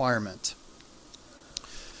readiness requirement.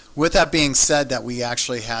 With that being said, that we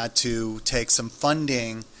actually had to take some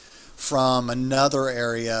funding from another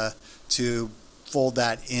area to fold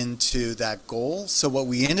that into that goal. So what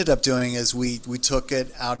we ended up doing is we took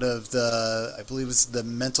it out of the, I believe it was the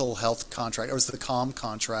mental health contract, or it was the COM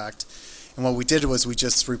contract, and what we did was we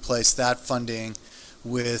just replaced that funding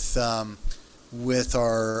with our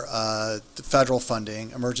federal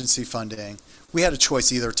funding, emergency funding. We had a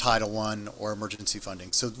choice, either Title I or emergency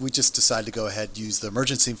funding. So we just decided to go ahead and use the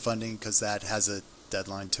emergency funding because that has a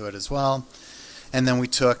deadline to it as well. And then we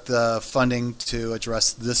took the funding to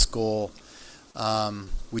address this goal.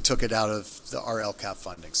 We took it out of our LCAP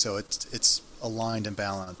funding. So it's aligned and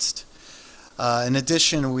balanced. In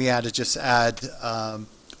addition, we had to just add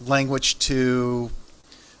language to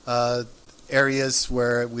areas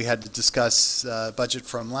where we had to discuss budget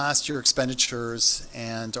from last year, expenditures,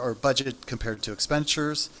 and our budget compared to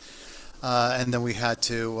expenditures. And then we had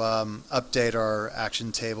to update our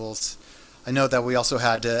action tables. I know that we also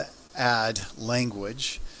had to add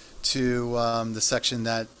language to the section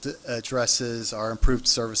that addresses our improved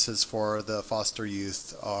services for the foster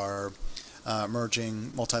youth, our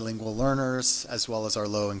emerging multilingual learners, as well as our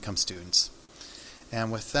low-income students. And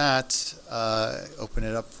with that, open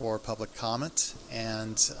it up for public comment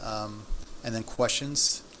and then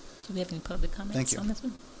questions. Do we have any public comments on this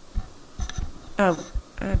one? Oh,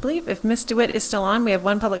 I believe if Ms. DeWitt is still on, we have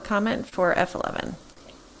one public comment for F11.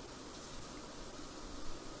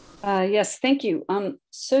 Yes, thank you.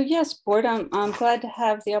 So yes, board, I'm glad to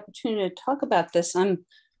have the opportunity to talk about this. I'm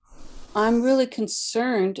really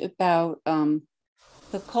concerned about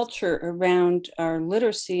the culture around our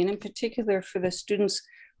literacy, and in particular for the students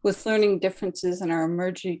with learning differences and our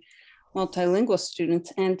emerging multilingual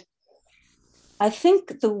students. And I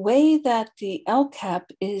think the way that the LCAP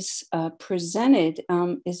is presented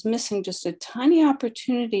is missing just a tiny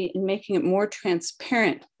opportunity in making it more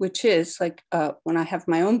transparent, which is like when I have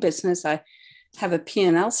my own business, I have a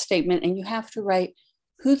P&L statement and you have to write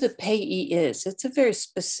who the payee is. It's a very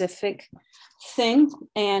specific thing.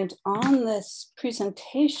 And on this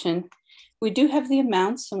presentation, we do have the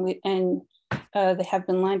amounts and they have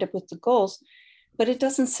been lined up with the goals, but it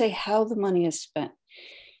doesn't say how the money is spent.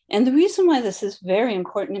 And the reason why this is very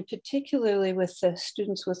important, and particularly with the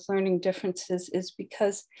students with learning differences, is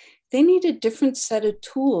because they need a different set of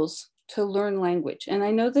tools to learn language. And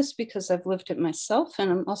I know this because I've lived it myself,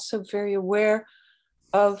 and I'm also very aware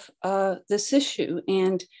of this issue.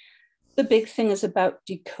 And the big thing is about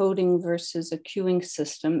decoding versus a queuing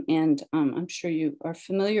system. And I'm sure you are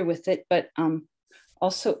familiar with it, but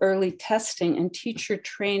also early testing and teacher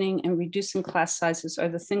training and reducing class sizes are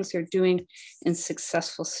the things they're doing in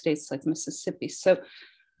successful states like Mississippi. So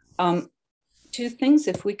two things.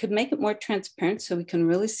 If we could make it more transparent so we can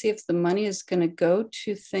really see if the money is going to go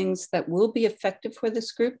to things that will be effective for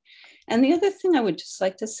this group. And the other thing I would just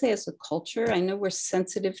like to say as a culture, I know we're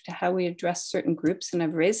sensitive to how we address certain groups, and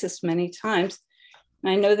I've raised this many times.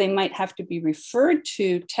 And I know they might have to be referred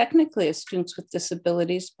to technically as students with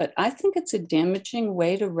disabilities, but I think it's a damaging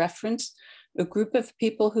way to reference a group of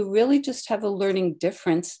people who really just have a learning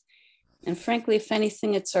difference. And frankly, if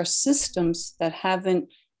anything, it's our systems that haven't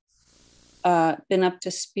been up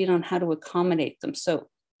to speed on how to accommodate them. So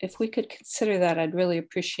if we could consider that, I'd really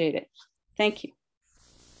appreciate it. Thank you.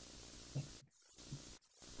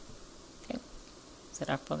 Okay. Is that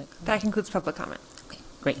our public comment? That concludes public comment. Okay,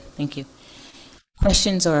 great, thank you.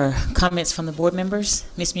 Questions or comments from the board members?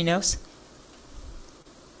 Ms. Munoz?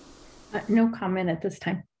 No comment at this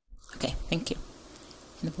time. Okay, thank you.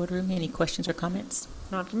 In the boardroom, any questions or comments?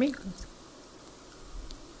 Not for me.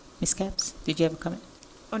 Ms. Capps, did you have a comment?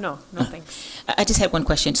 Oh, no, thanks. I just had one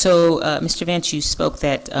question. So, Mr. Vance, you spoke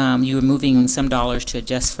that you were moving some dollars to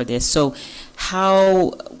adjust for this. So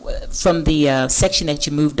how, from the section that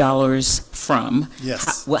you moved dollars from,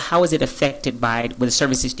 yes, how is it affected by, were the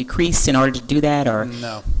services decreased in order to do that, or?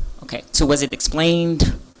 No. Okay, so was it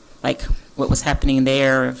explained, like, what was happening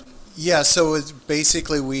there? Yeah, so it's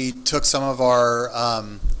basically we took some of our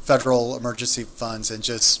federal emergency funds and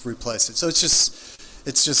just replaced it. So it's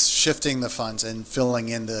just shifting the funds and filling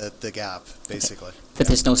in the gap, basically. Okay. But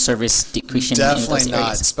there's no service decrease in Definitely those not,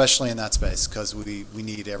 areas. especially in that space, because we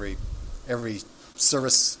need every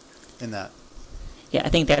service in that. Yeah, I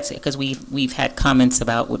think that's it, because we've had comments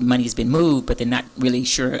about what money's been moved, but they're not really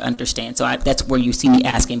sure understand. So that's where you see me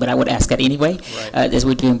asking, but I would ask that anyway, right. As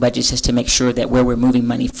we're doing budgets, just to make sure that where we're moving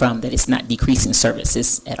money from, that it's not decreasing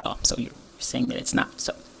services at all. So you're saying that it's not.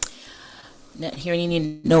 So not hearing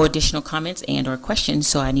any, no additional comments and or questions,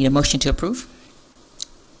 so I need a motion to approve.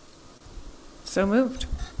 So moved.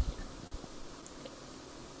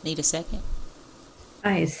 Need a second?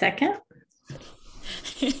 I second.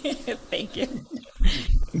 Thank you.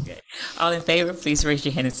 Okay. All in favor, please raise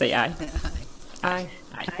your hand and say aye. Aye.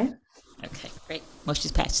 Aye. Okay, great.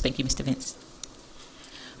 Motion's passed. Thank you, Mr. Vince.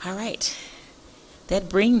 All right. That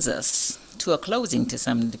brings us to a closing to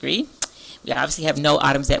some degree. We obviously have no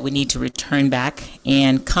items that we need to return back.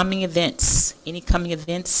 And coming events, any coming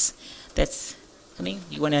events that's coming?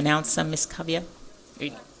 You want to announce some, Ms. Kavia?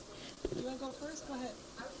 You want to go first? Go ahead.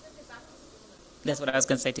 That's what I was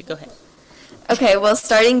going to say too. Go ahead. Okay, well,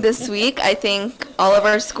 starting this week, I think all of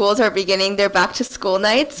our schools are beginning their back to school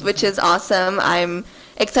nights, which is awesome. I'm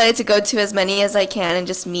excited to go to as many as I can and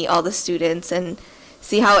just meet all the students and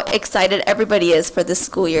see how excited everybody is for this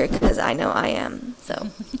school year, because I know I am. So,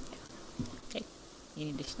 okay.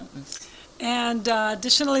 Any additional ones? And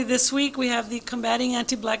additionally, this week we have the Combating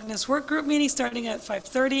Anti-Blackness Work Group meeting starting at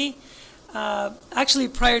 5:30. Actually,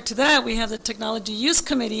 prior to that, we have the Technology Use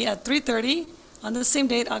Committee at 3:30 on the same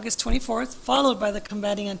date, August 24th, followed by the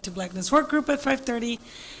Combating Anti-Blackness Work Group at 5:30.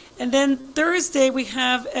 And then Thursday, we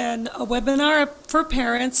have a webinar for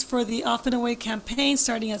parents for the Off and Away campaign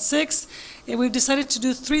starting at 6. And we've decided to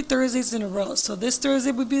do 3 Thursdays in a row. So this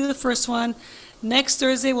Thursday would be the first one. Next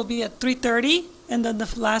Thursday will be at 3:30. And then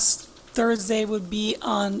the last Thursday would be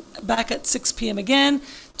back at 6 p.m. again,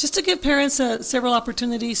 just to give parents several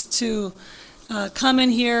opportunities to come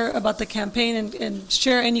in here about the campaign and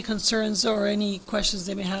share any concerns or any questions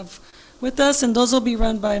they may have with us. And those will be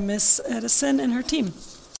run by Ms. Edison and her team.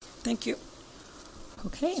 Thank you.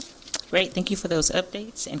 Okay, great. Thank you for those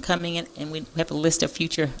updates and coming in. And we have a list of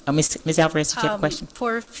future. Ms. Alvarez, did you have a question?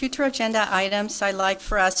 For future agenda items, I'd like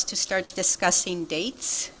for us to start discussing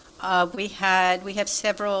dates. We have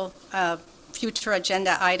several future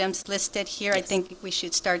agenda items listed here. Yes. I think we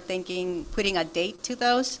should start putting a date to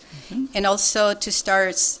those, and also to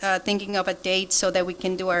start thinking of a date so that we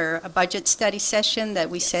can do a budget study session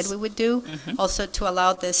that we said we would do. Also to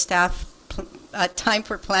allow the staff time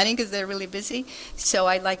for planning, because they're really busy. So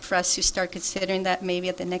I'd like for us to start considering that maybe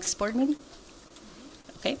at the next board meeting.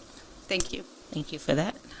 Okay. Thank you. Thank you for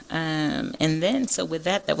that. And then, so with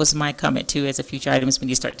that, that was my comment too as a future items when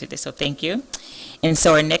you start to this. So thank you. And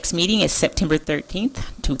so our next meeting is September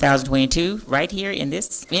 13th, 2022, right here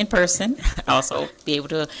in person. Also be able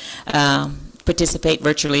to participate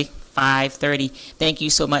virtually, 5:30. Thank you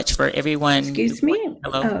so much for everyone. Excuse me.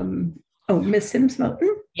 Hello. Ms.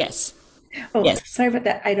 Sims-Moten? Yes. Oh, yes. Sorry about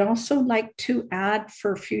that. I'd also like to add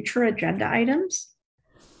for future agenda items.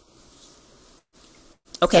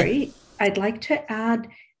 Okay. Sorry, I'd like to add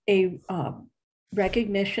a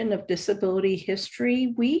recognition of Disability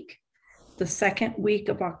History Week, the second week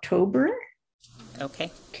of October. Okay.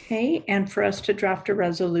 Okay, and for us to draft a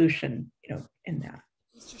resolution, in that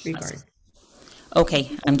regard. Awesome.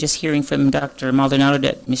 Okay, I'm just hearing from Dr. Maldonado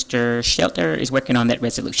that Mr. Shelter is working on that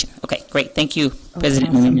resolution. Okay, great. Thank you,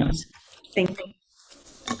 President Munoz. Thank you.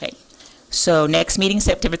 Okay. So next meeting,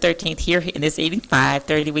 September 13th, here in this evening,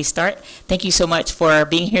 5:30 we start. Thank you so much for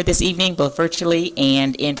being here this evening, both virtually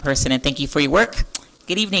and in person, and thank you for your work.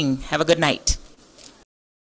 Good evening. Have a good night.